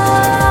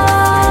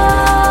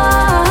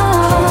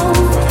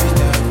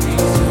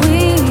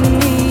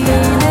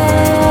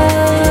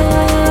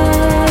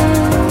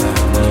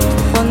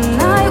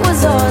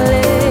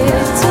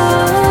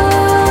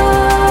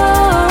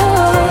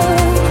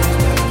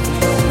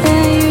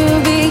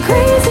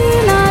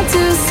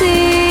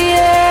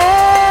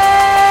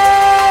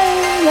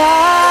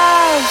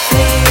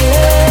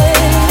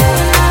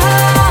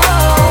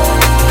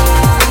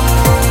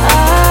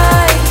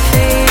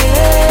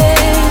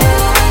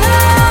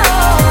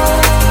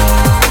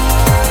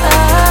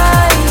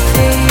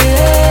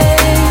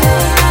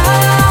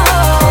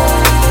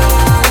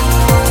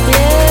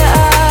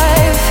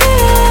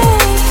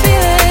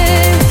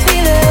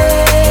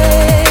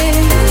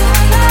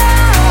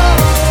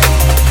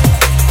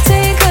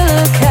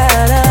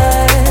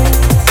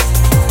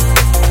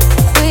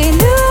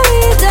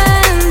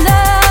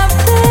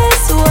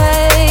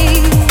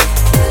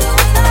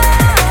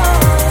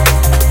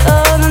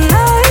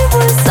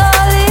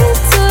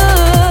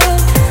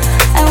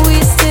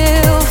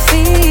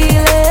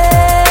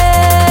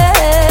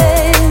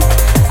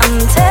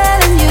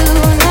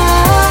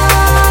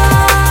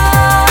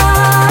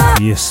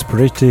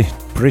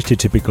 Pretty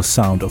typical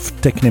sound of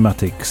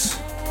Technematics,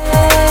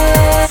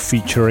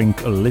 featuring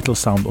a little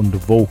sound on the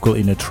vocal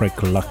in a track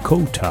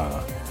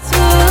Lakota.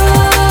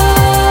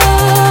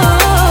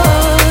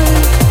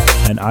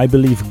 And I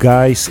believe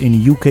guys in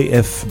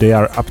UKF, they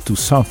are up to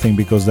something,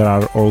 because there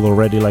are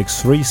already like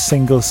 3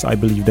 singles. I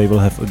believe they will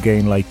have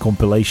again like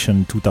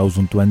compilation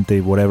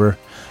 2020 whatever,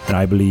 and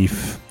I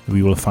believe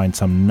we will find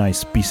some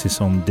nice pieces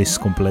on this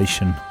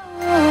compilation.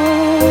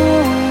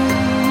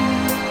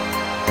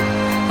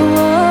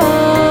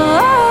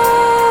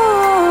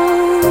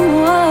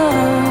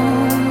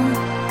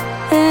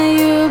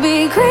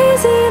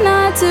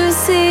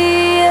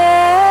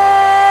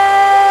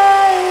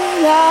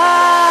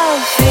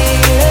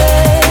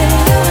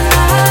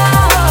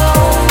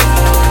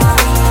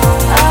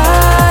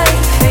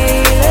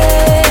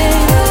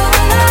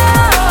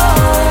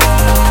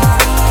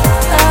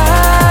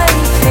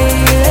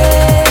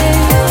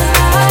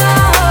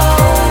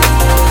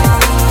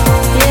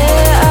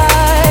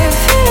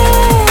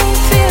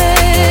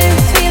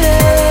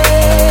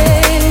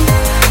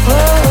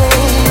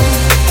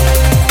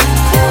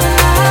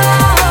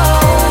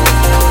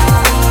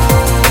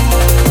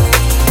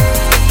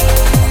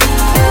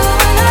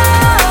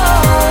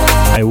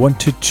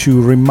 wanted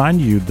to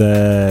remind you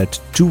that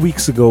 2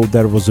 weeks ago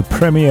there was a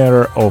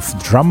premiere of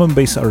Drum and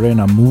Bass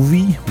Arena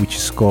movie, which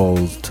is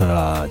called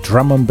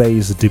Drum and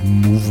Bass The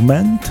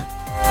Movement.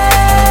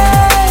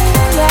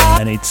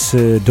 And it's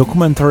a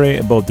documentary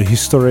about the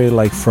history,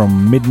 like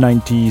from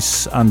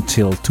mid-90s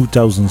until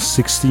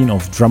 2016,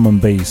 of drum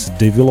and bass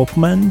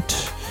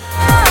development.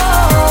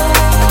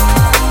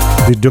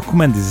 The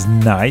document is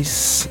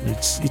nice,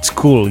 it's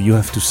cool, you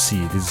have to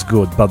see it, it's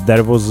good, but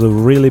there was a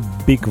really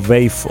big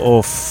wave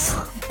of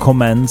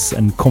comments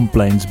and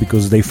complaints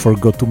because they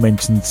forgot to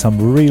mention some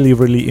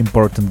really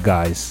important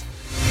guys.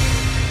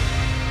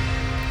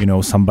 You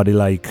know, somebody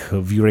like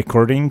V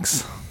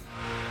Recordings.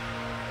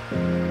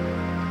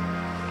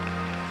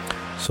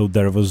 So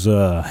there was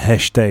a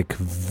hashtag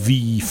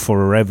V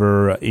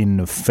Forever in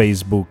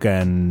Facebook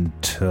and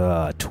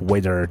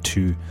Twitter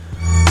to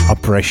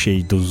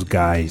appreciate those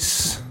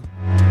guys.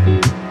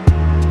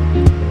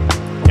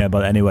 Yeah,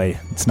 but anyway,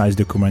 it's a nice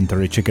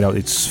documentary. Check it out.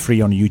 It's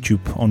free on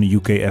YouTube on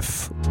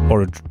UKF,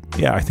 or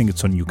yeah, I think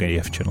it's on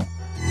UKF channel.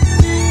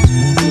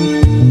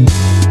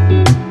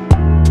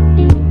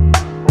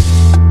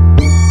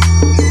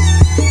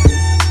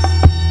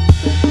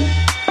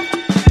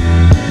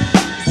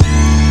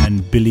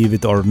 And believe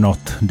it or not,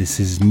 this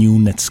is new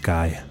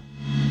Netsky.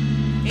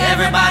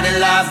 Everybody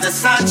loves the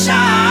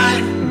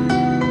sunshine.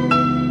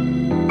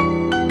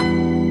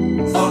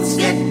 Folks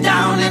get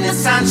down in the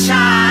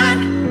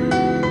sunshine.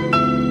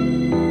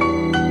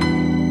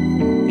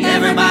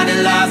 Everybody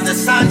loves the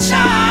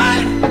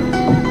sunshine.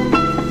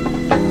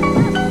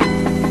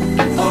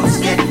 Folks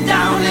get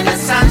down in the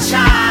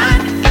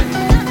sunshine.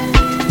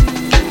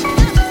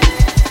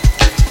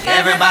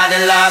 Everybody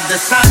loves the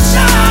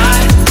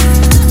sunshine.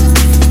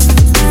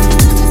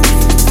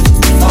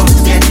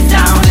 Folks get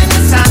down in the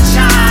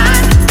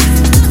sunshine.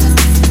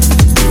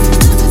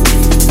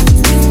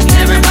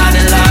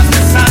 Everybody loves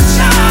the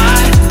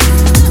sunshine.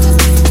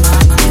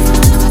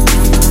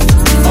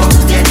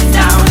 Folks get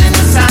down in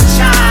the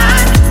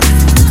sunshine.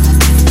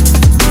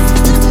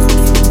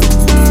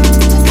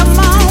 Come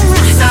on,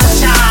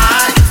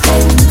 sunshine.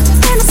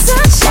 In the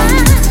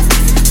sunshine.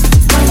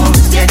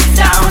 Folks get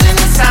down in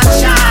the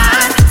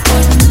sunshine.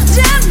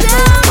 Down,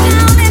 down,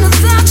 down in the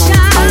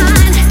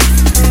sunshine.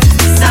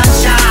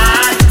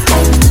 Sunshine.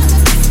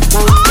 Oh,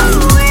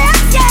 yeah,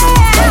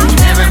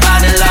 yeah.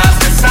 Everybody loves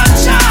the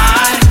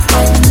sunshine.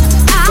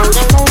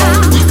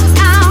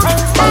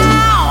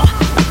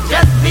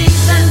 Just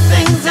bees and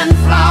things and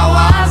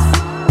flowers.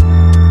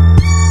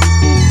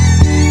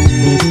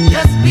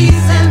 Just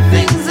bees and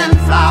things and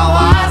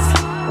flowers.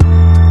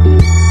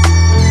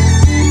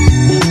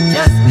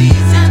 Just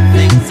bees and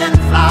things and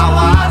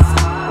flowers.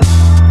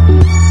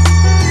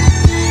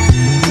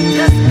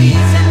 Just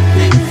bees and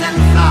things and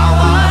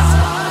flowers.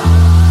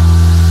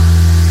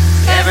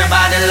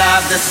 Everybody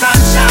loves the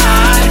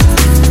sunshine.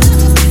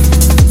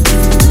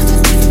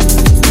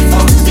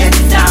 Folks get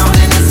down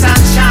in the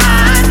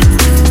sunshine.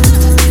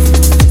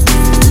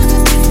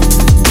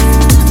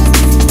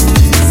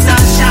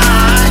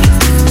 Sunshine.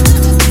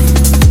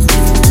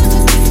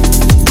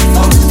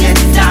 Folks get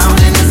down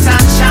in the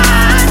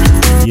sunshine.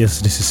 Yes,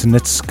 this is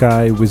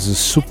Netsky with a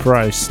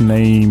surprise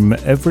name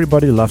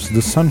Everybody Loves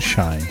the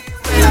Sunshine.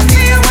 When I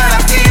feel what I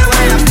feel,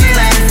 when I'm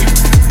feeling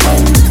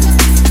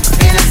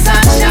in the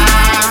sunshine.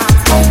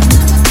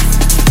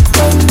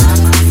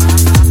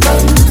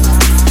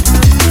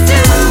 Do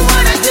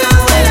what I do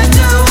when I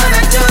do what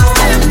I do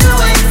when I'm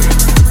doing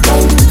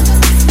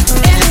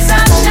in the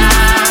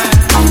sunshine.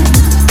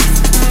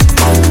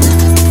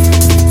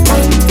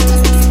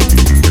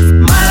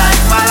 My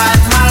life, my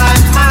life, my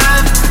life, my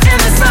life in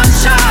the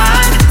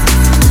sunshine.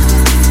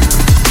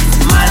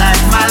 My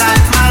life, my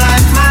life, my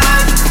life, my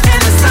life in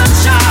the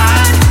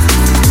sunshine.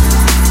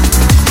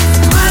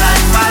 My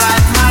life, my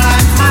life, my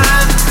life, my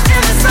life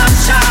in the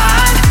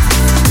sunshine.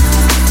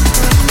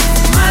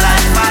 My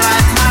life, my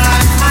life, my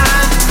life, my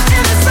life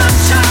in the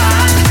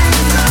sunshine.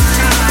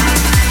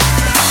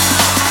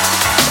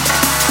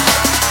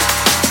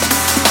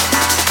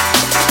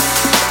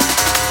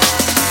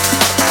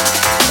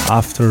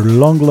 After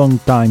long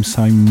time,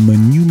 some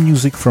new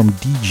music from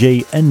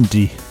DJ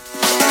Andy.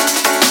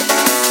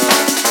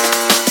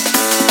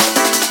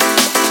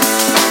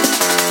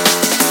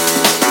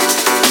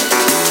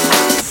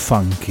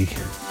 Funky.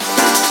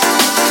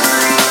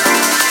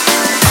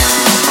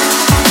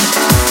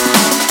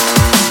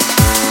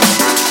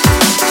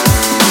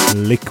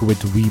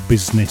 Liquid We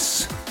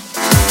Business.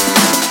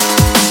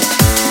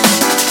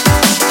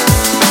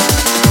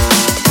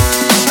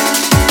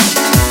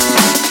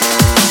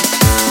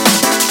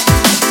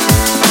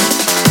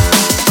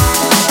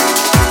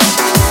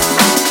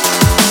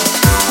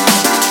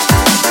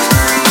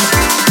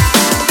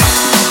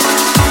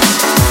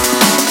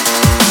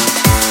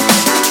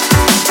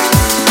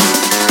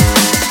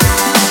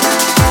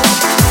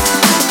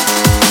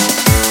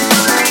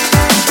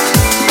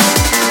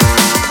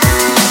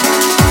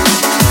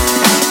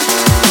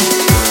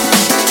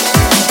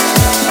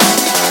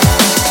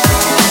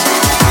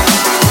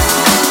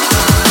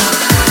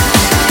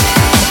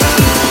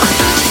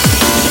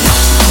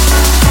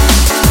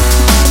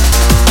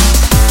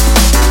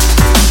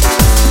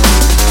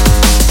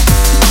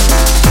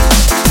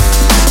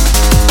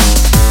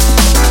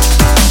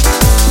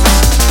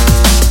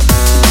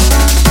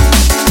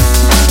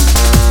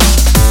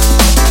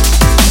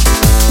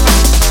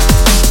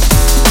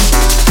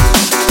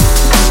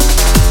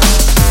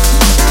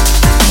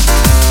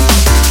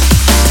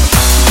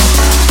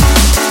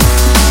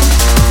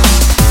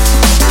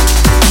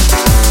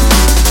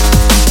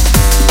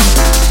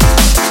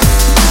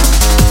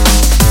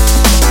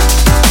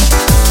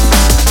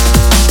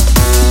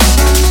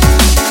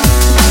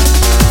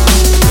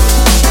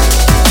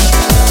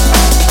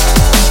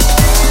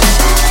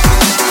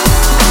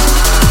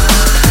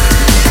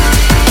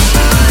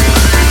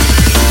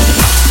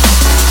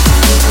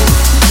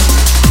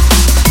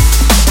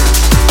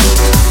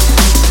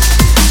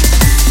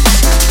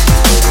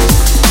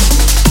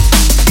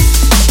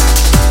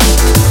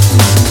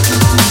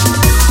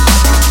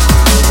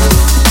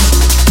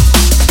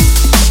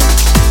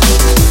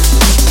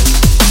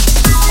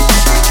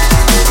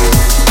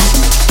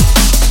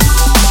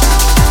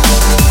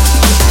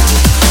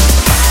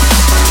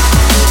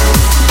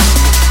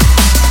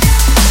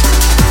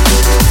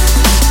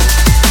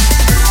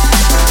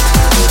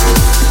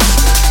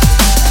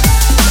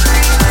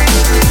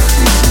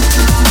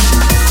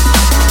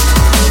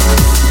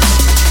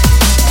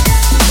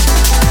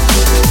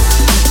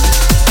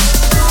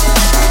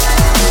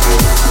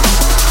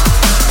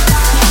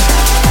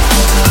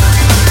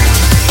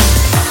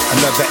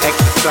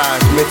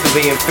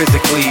 mentally and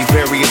physically.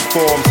 Various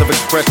forms of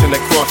expression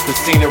across the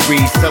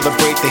scenery.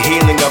 Celebrate the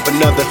healing of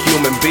another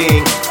human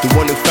being. The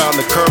one who found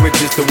the courage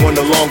is the one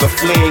no longer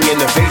fleeing.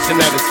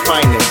 Innovation at its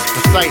finest,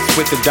 precise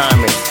with the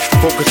diamonds.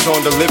 Focus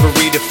on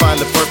delivery to find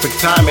the perfect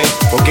timing.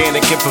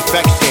 Organic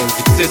imperfections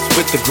exist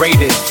with the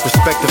greatest.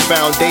 Respect the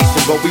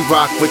foundation, but we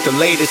rock with the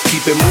latest.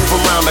 Keep it move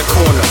around the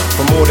corner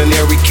from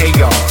ordinary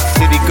chaos.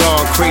 City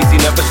gone crazy,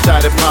 never shy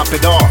to pop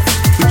it off.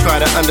 We try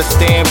to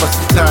understand, but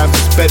sometimes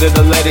it's better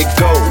to let it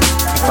go.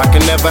 If I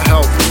can never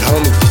help it,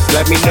 homie, just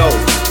let me know.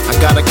 I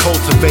gotta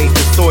cultivate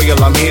the soil,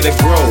 I'm here to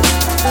grow.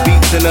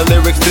 Beats and the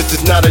lyrics, this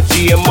is not a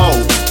GMO.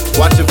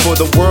 Watching for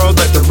the world,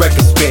 let the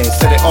record spin.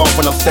 Set it off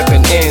when I'm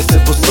stepping in.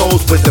 Simple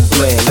souls with the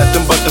blend,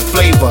 nothing but the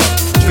flavor.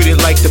 Treat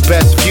it like the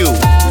best view.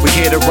 We're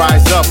here to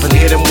rise up and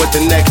hit him with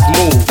the next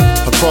move.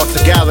 Across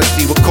the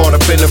galaxy, we're caught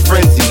up in a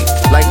frenzy.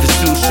 Life is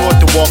too short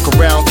to walk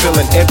around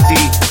feeling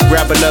empty.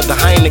 Grab another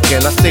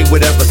Heineken, I say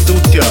whatever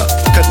suits ya.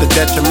 Cut the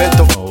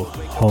detrimental.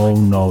 Oh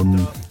no,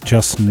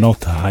 just not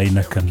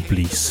Heineken,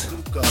 please.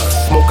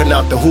 Smoking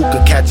out the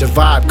hookah, catch a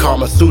vibe,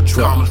 Kama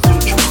Sutra.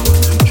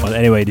 Well,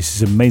 anyway, this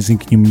is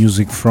amazing new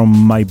music from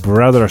my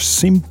brother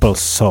Simple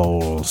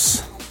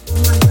Souls.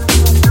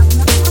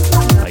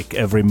 Like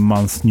every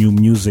month new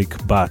music,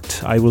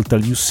 but I will tell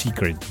you a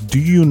secret. Do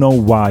you know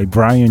why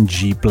Brian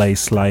G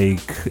plays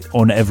like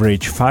on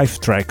average 5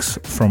 tracks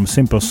from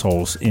Simple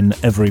Souls in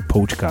every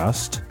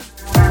podcast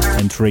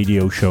and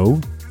radio show?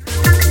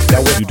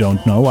 You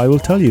don't know, I will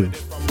tell you.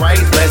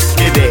 Right, let's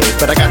get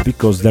it.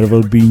 Because there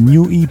will be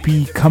new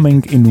EP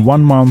coming in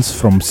 1 month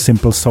from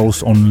Simple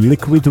Souls on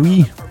Liquid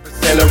We.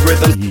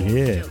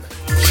 Yeah.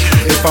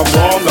 If I'm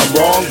wrong, I'm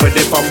wrong, but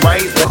if I'm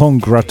right,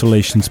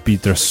 congratulations,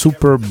 Peter.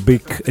 Super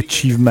big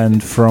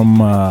achievement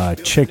from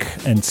Czech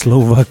and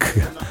Slovak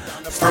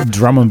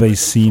drum and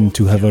bass scene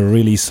to have a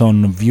release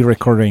on V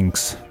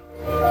Recordings.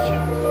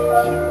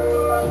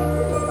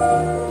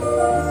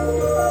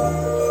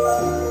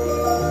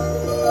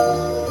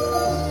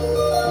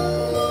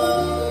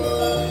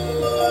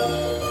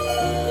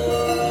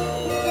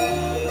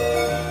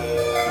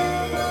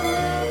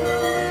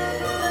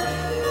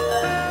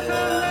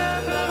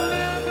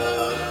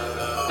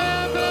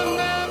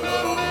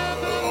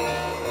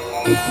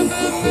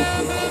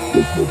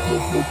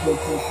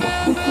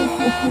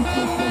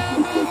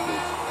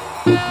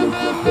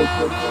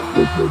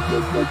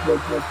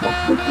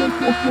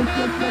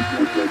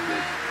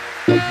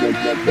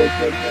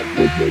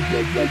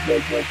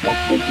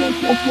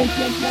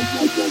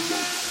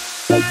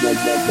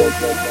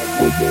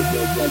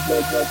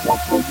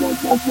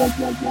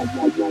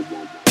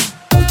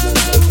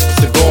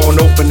 So go and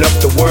open up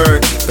the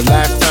word. The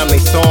last time they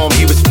saw him,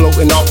 he was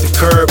floating off the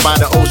curb by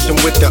the ocean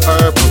with the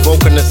herb,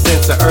 provoking a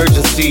sense of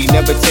urgency.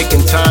 Never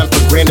taking time for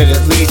granted,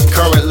 at least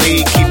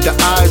currently. Keep the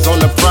eyes on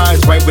the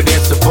prize, right where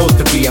they're supposed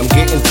to be. I'm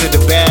getting to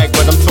the bag,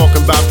 but I'm talking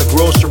about the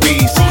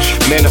groceries.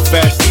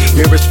 Manifest,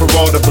 mirrors for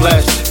all the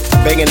blessed.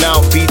 Banging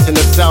out beats in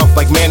the south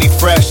like Manny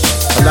Fresh.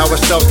 Allow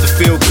ourselves to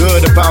feel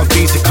good about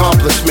these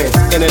accomplishments.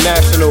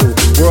 International,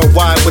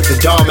 worldwide with the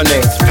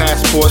dominance.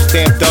 Passport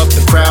stamped up,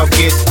 the crowd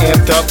gets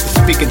amped up to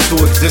speak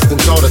into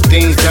existence all the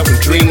things that we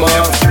dream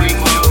of.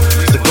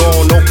 So go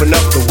and open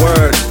up the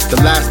word. The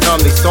last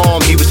time they saw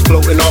him, he was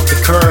floating off the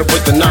curb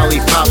with the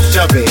nollie pop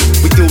shove it.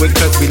 We do it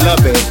cause we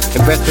love it.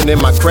 Investing in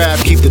my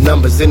craft, keep the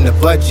numbers in the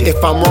budget. If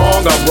I'm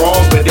wrong, I'm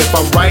wrong, but if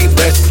I'm right,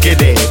 let's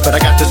get it. But I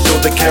got to show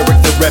the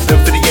character,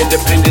 repping for the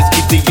independence.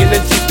 Keep the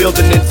energy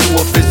building into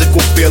a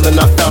physical feeling.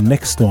 I found.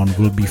 Next one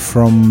will be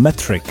from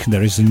Metric.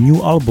 There is a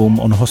new album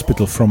on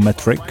Hospital from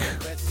Metric.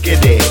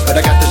 Get it, but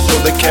I got to show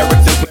the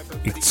character.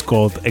 It's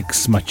called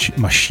Ex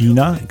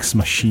Machina.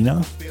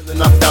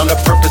 I found a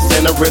purpose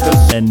and a rhythm.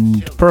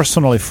 And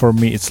personally for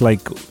me it's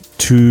like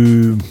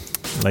too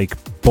like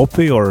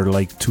poppy or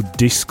like too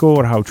disco,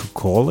 or how to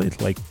call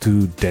it, like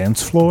too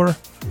dance floor.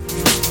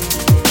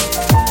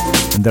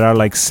 And there are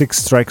like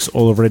 6 tracks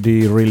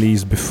already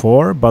released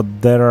before,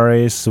 but there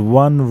is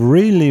one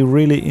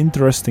really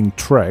interesting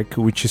track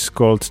which is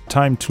called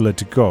Time to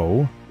Let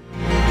Go.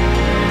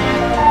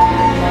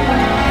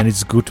 And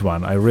it's a good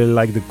one. I really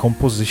like the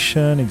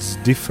composition. It's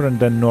different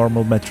than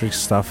normal Metric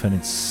stuff, and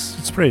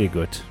it's pretty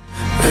good.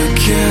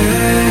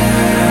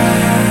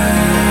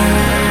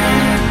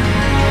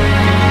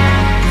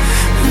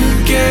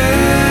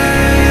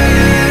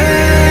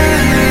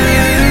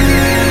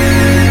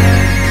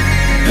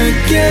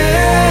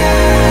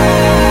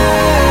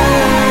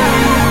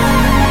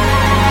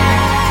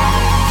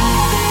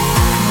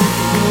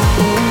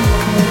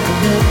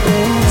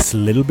 It's a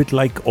little bit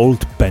like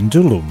old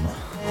Pendulum.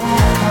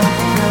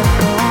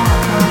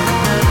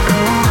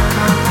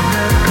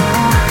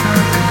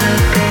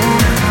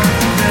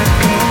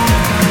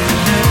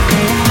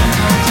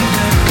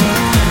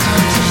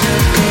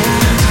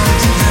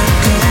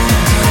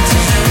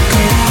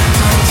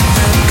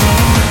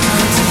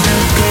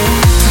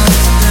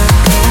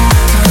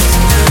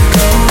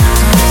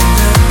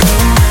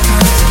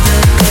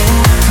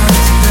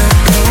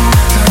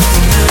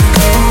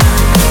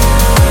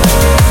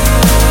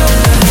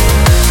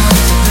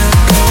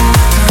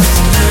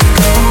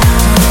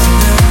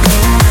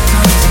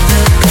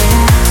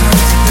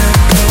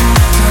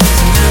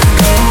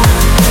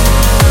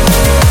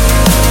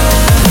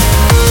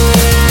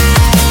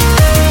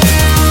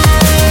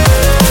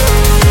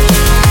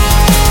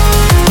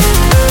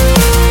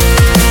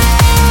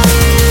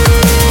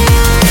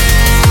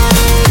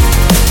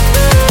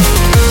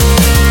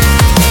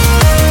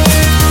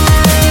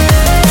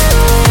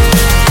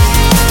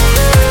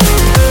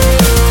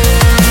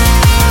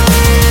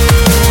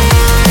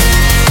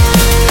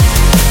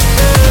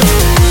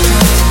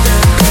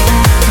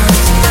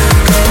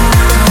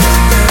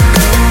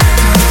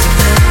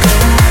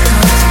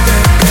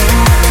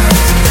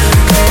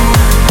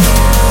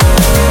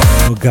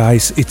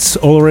 Guys, it's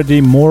already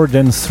more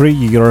than 3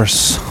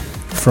 years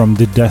from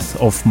the death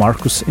of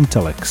Marcus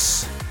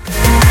Intalex.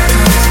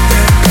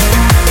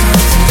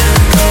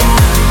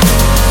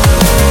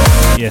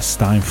 Yes,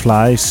 time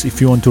flies.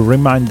 If you want to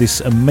remind this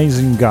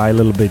amazing guy a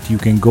little bit, you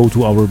can go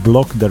to our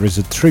blog. There is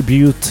a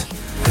tribute,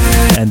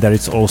 and there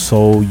is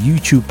also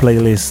YouTube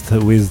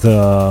playlist with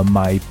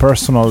my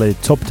personally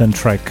top 10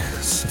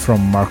 tracks from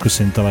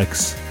Marcus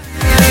Intalex.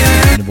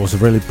 And it was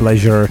really a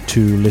pleasure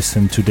to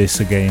listen to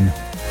this again.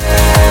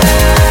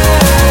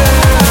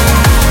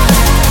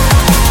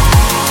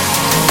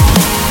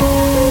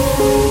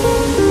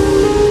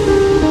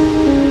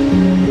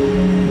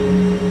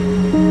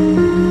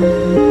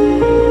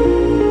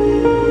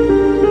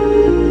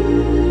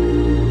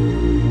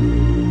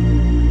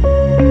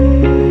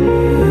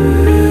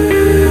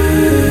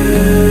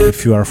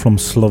 If you are from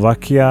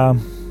Slovakia,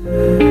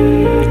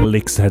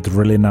 Lix had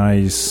really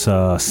nice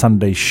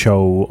Sunday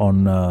show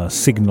on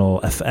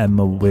Signal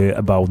FM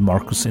about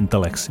Marcus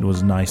Intalex. It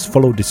was nice.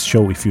 Follow this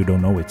show if you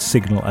don't know it.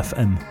 Signal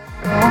FM.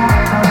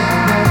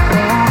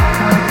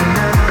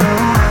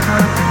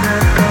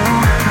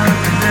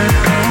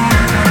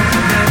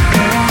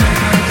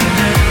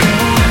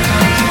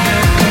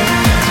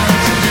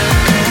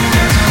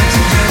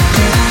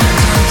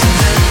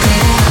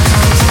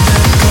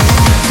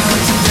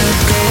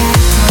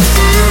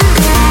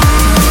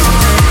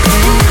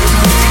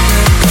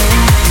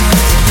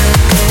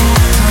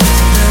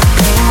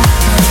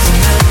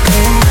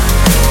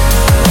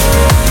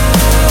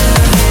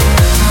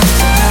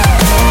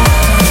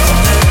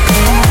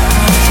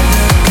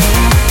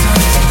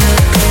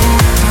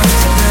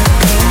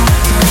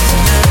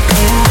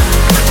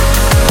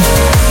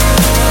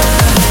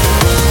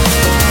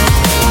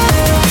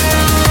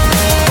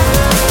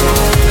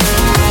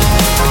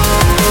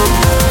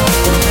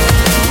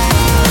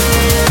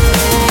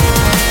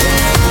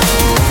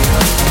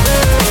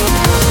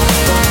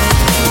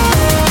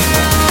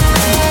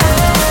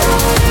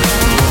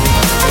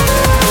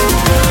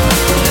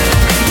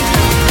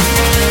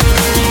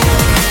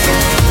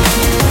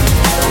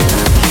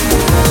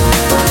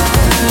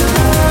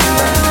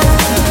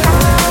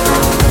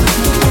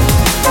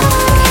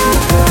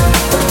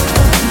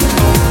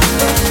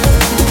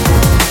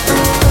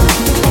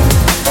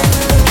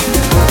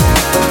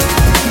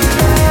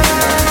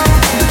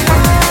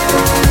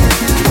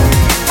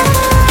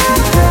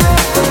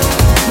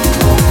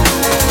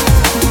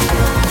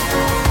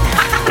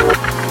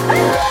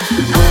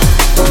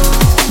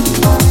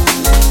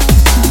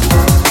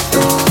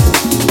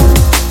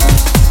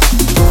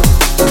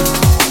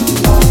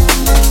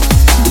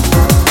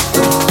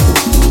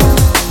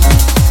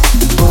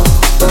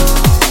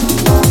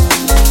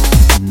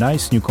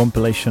 New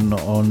compilation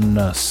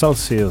on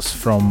Celsius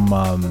from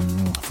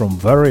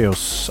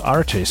various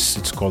artists.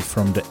 It's called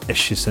From the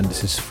Ashes, and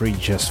this is free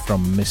just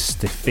from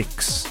Misty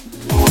Fix.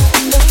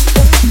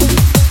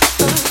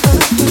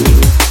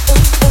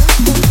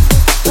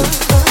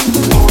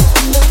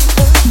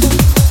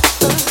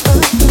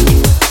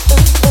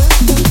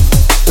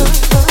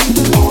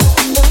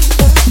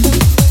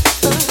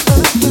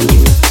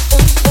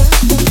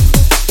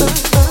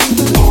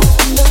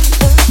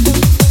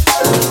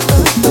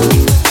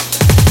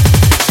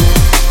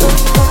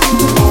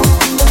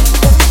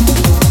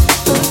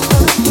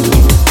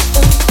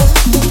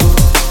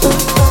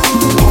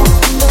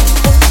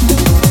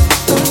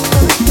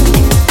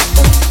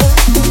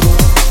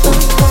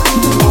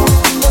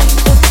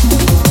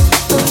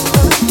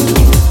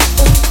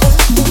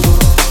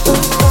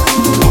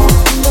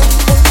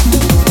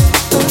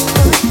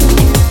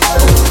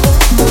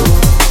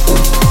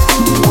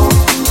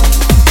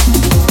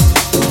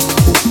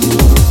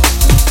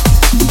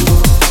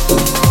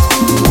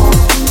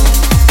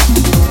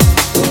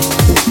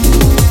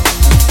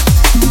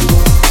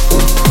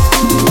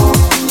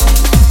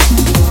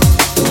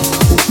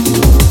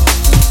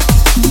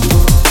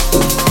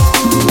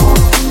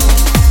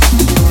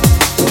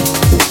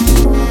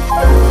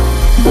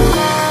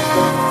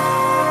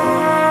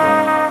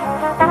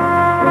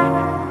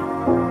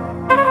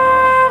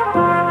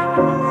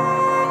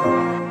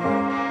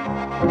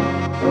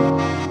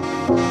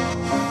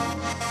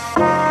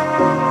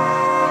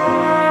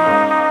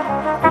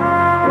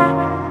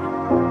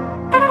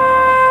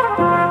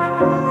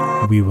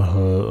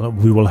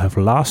 We will have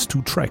last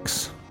two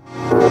tracks.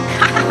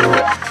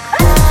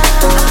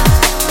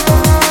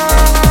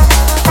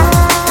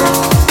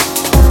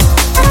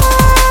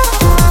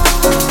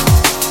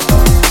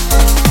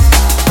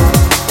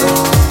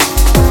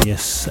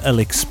 Yes,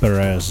 Alex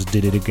Perez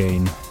did it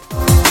again.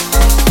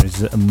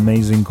 There's an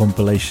amazing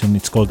compilation.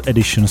 It's called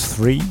Editions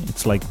 3.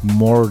 It's like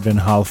more than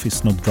half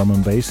is not drum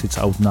and bass. It's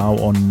out now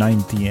on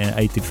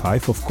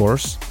 1985, of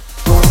course.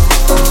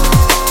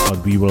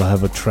 But we will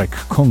have a track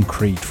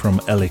Concrete from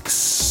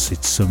Alex.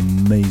 It's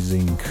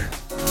amazing.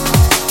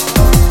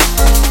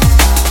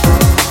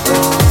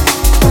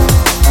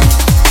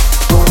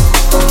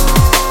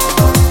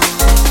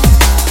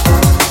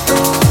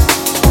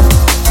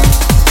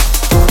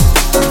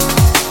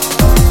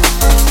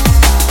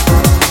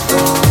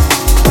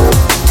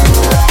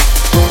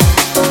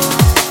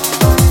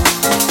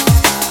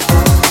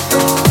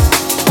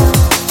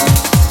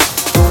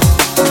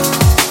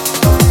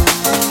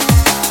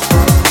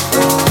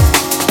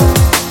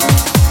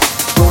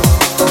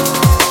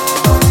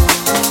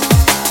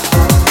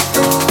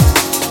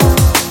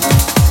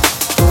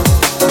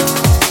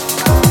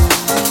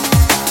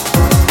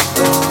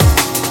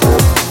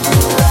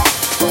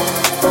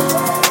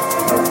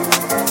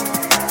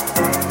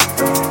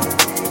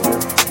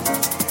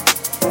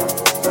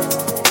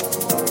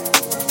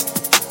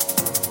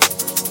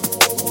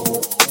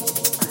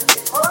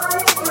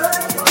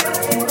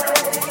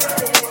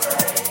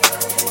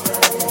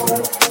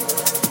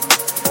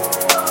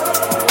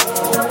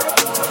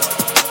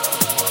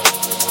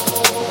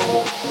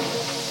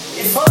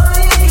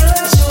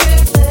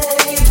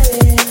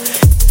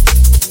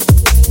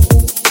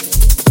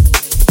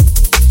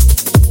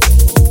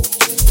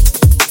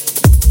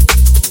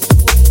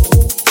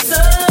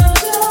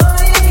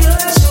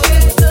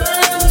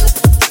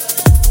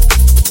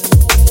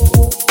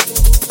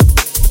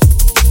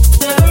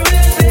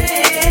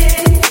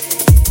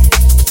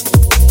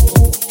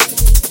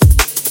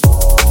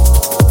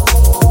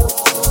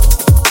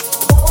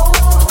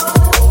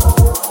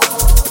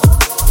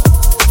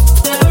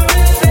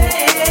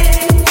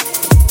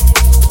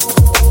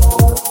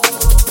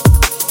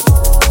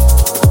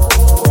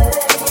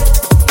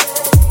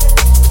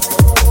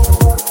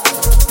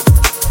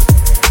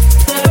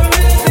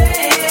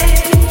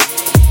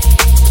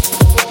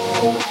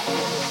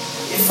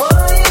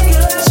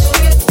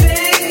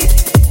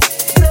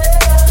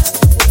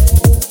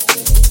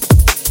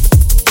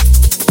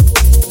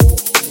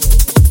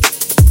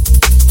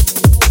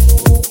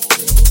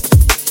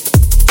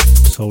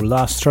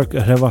 last track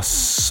ahead of us,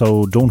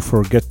 so don't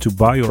forget to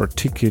buy your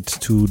ticket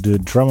to the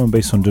Drum and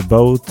Bass on the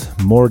Boat.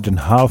 More than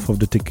half of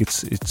the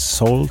tickets it's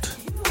sold.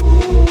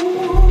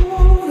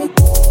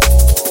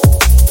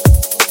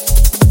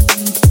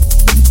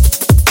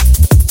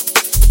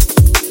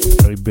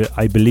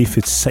 I believe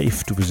it's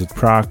safe to visit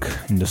Prague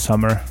in the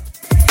summer,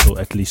 so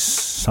at least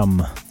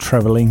some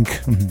traveling.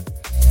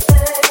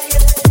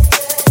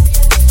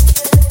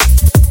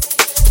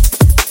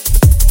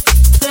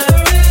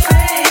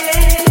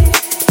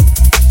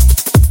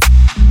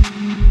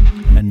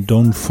 And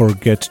don't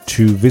forget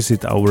to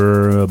visit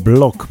our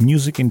blog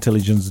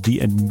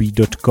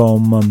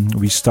musicintelligence.dnb.com.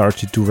 We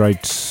started to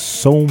write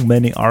so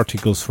many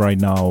articles right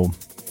now,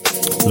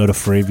 a lot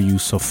of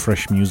reviews of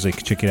fresh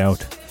music. Check it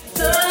out.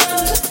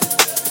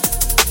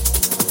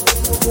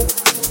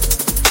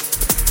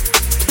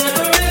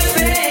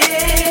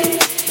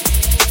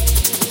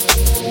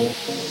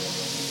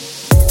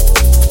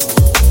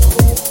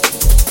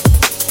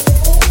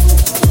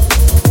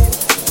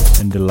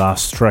 And the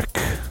last track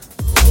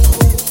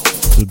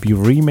will be a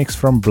remix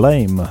from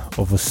Blame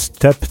of a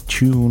step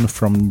tune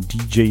from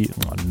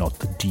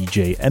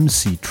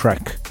MC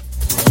Track.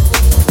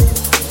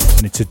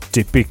 And it's a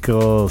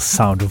typical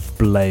sound of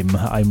Blame.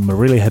 I'm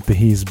really happy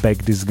he's back,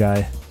 this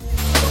guy.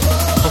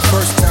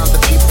 First time to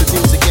peep the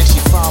music and she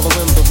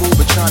following the move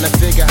but trying to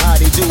figure how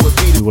they do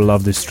it. You will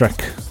love this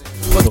track.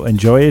 So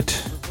enjoy it.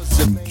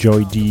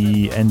 Enjoy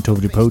the end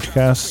of the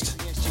podcast.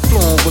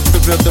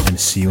 And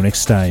see you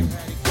next time.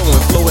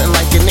 Flowing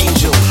like an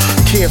angel,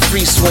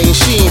 carefree swaying,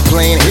 she ain't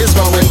playing. Here's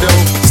my window.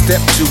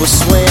 Step to a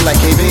swing like,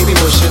 hey baby,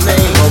 what's your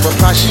name? Or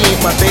reply, she ain't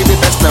my baby.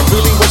 That's not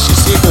really what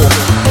she's here for.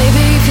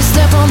 Baby, if you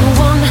step on the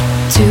 1,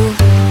 2,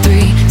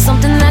 3,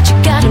 something that you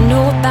gotta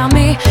know about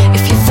me.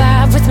 If you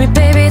vibe with me,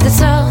 baby,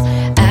 that's all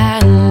I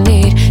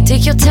need.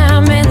 Take your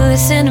time and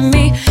listen to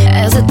me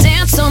as I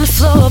dance on the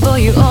floor.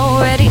 Boy, you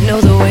already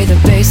know the way the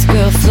bass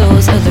girl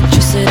flows,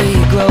 electricity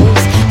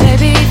grows.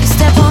 Baby, if you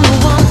step on the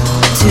 1,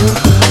 2,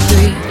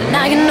 3,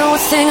 now you know a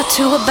thing or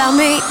two about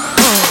me.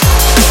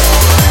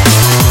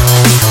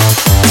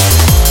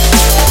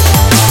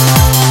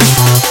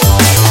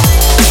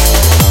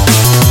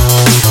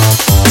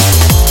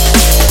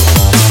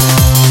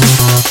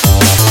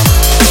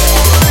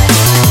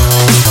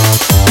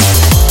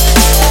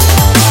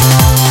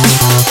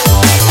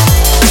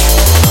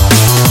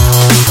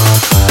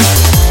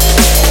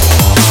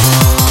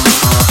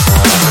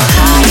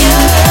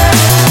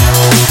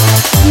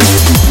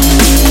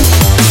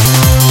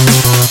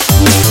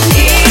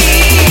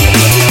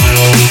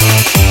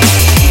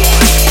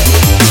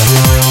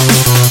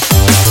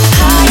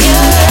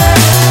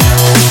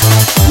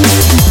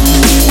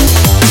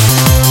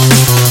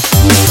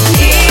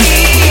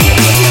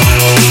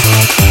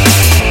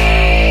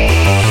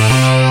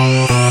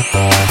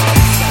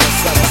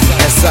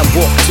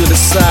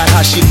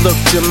 She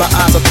looked in my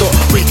eyes, I thought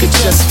we could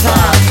just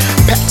vibe.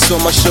 Pats on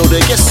my shoulder,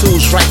 guess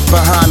who's right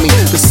behind me?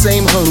 The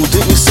same her who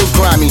did me so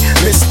grimy.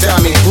 Miss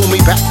Dami, pull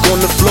me back on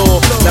the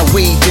floor. Now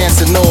we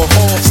dancing off,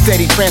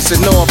 steady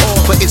prancing off.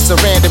 But it's a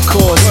random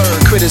cause,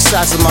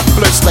 criticizing my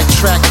flirts like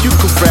track. You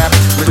could rap,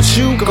 but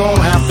you gon'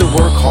 have to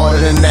work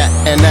harder than that.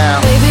 And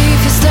now, baby,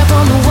 if you step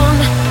on the 1,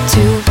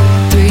 2,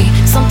 3,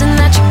 something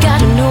that you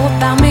gotta know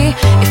about me.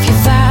 If you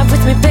vibe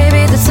with me,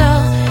 baby, that's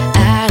all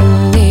I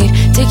need.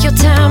 Take your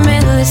time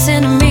and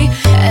listen to me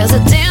as I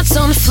dance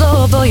on the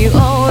floor. Boy, you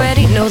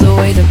already know the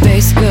way the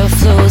bass girl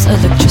flows,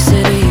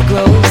 electricity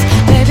grows.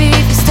 Baby,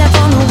 if you step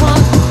on the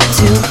 1,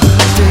 2, 3,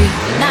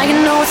 now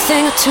you know a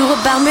thing or two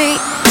about me.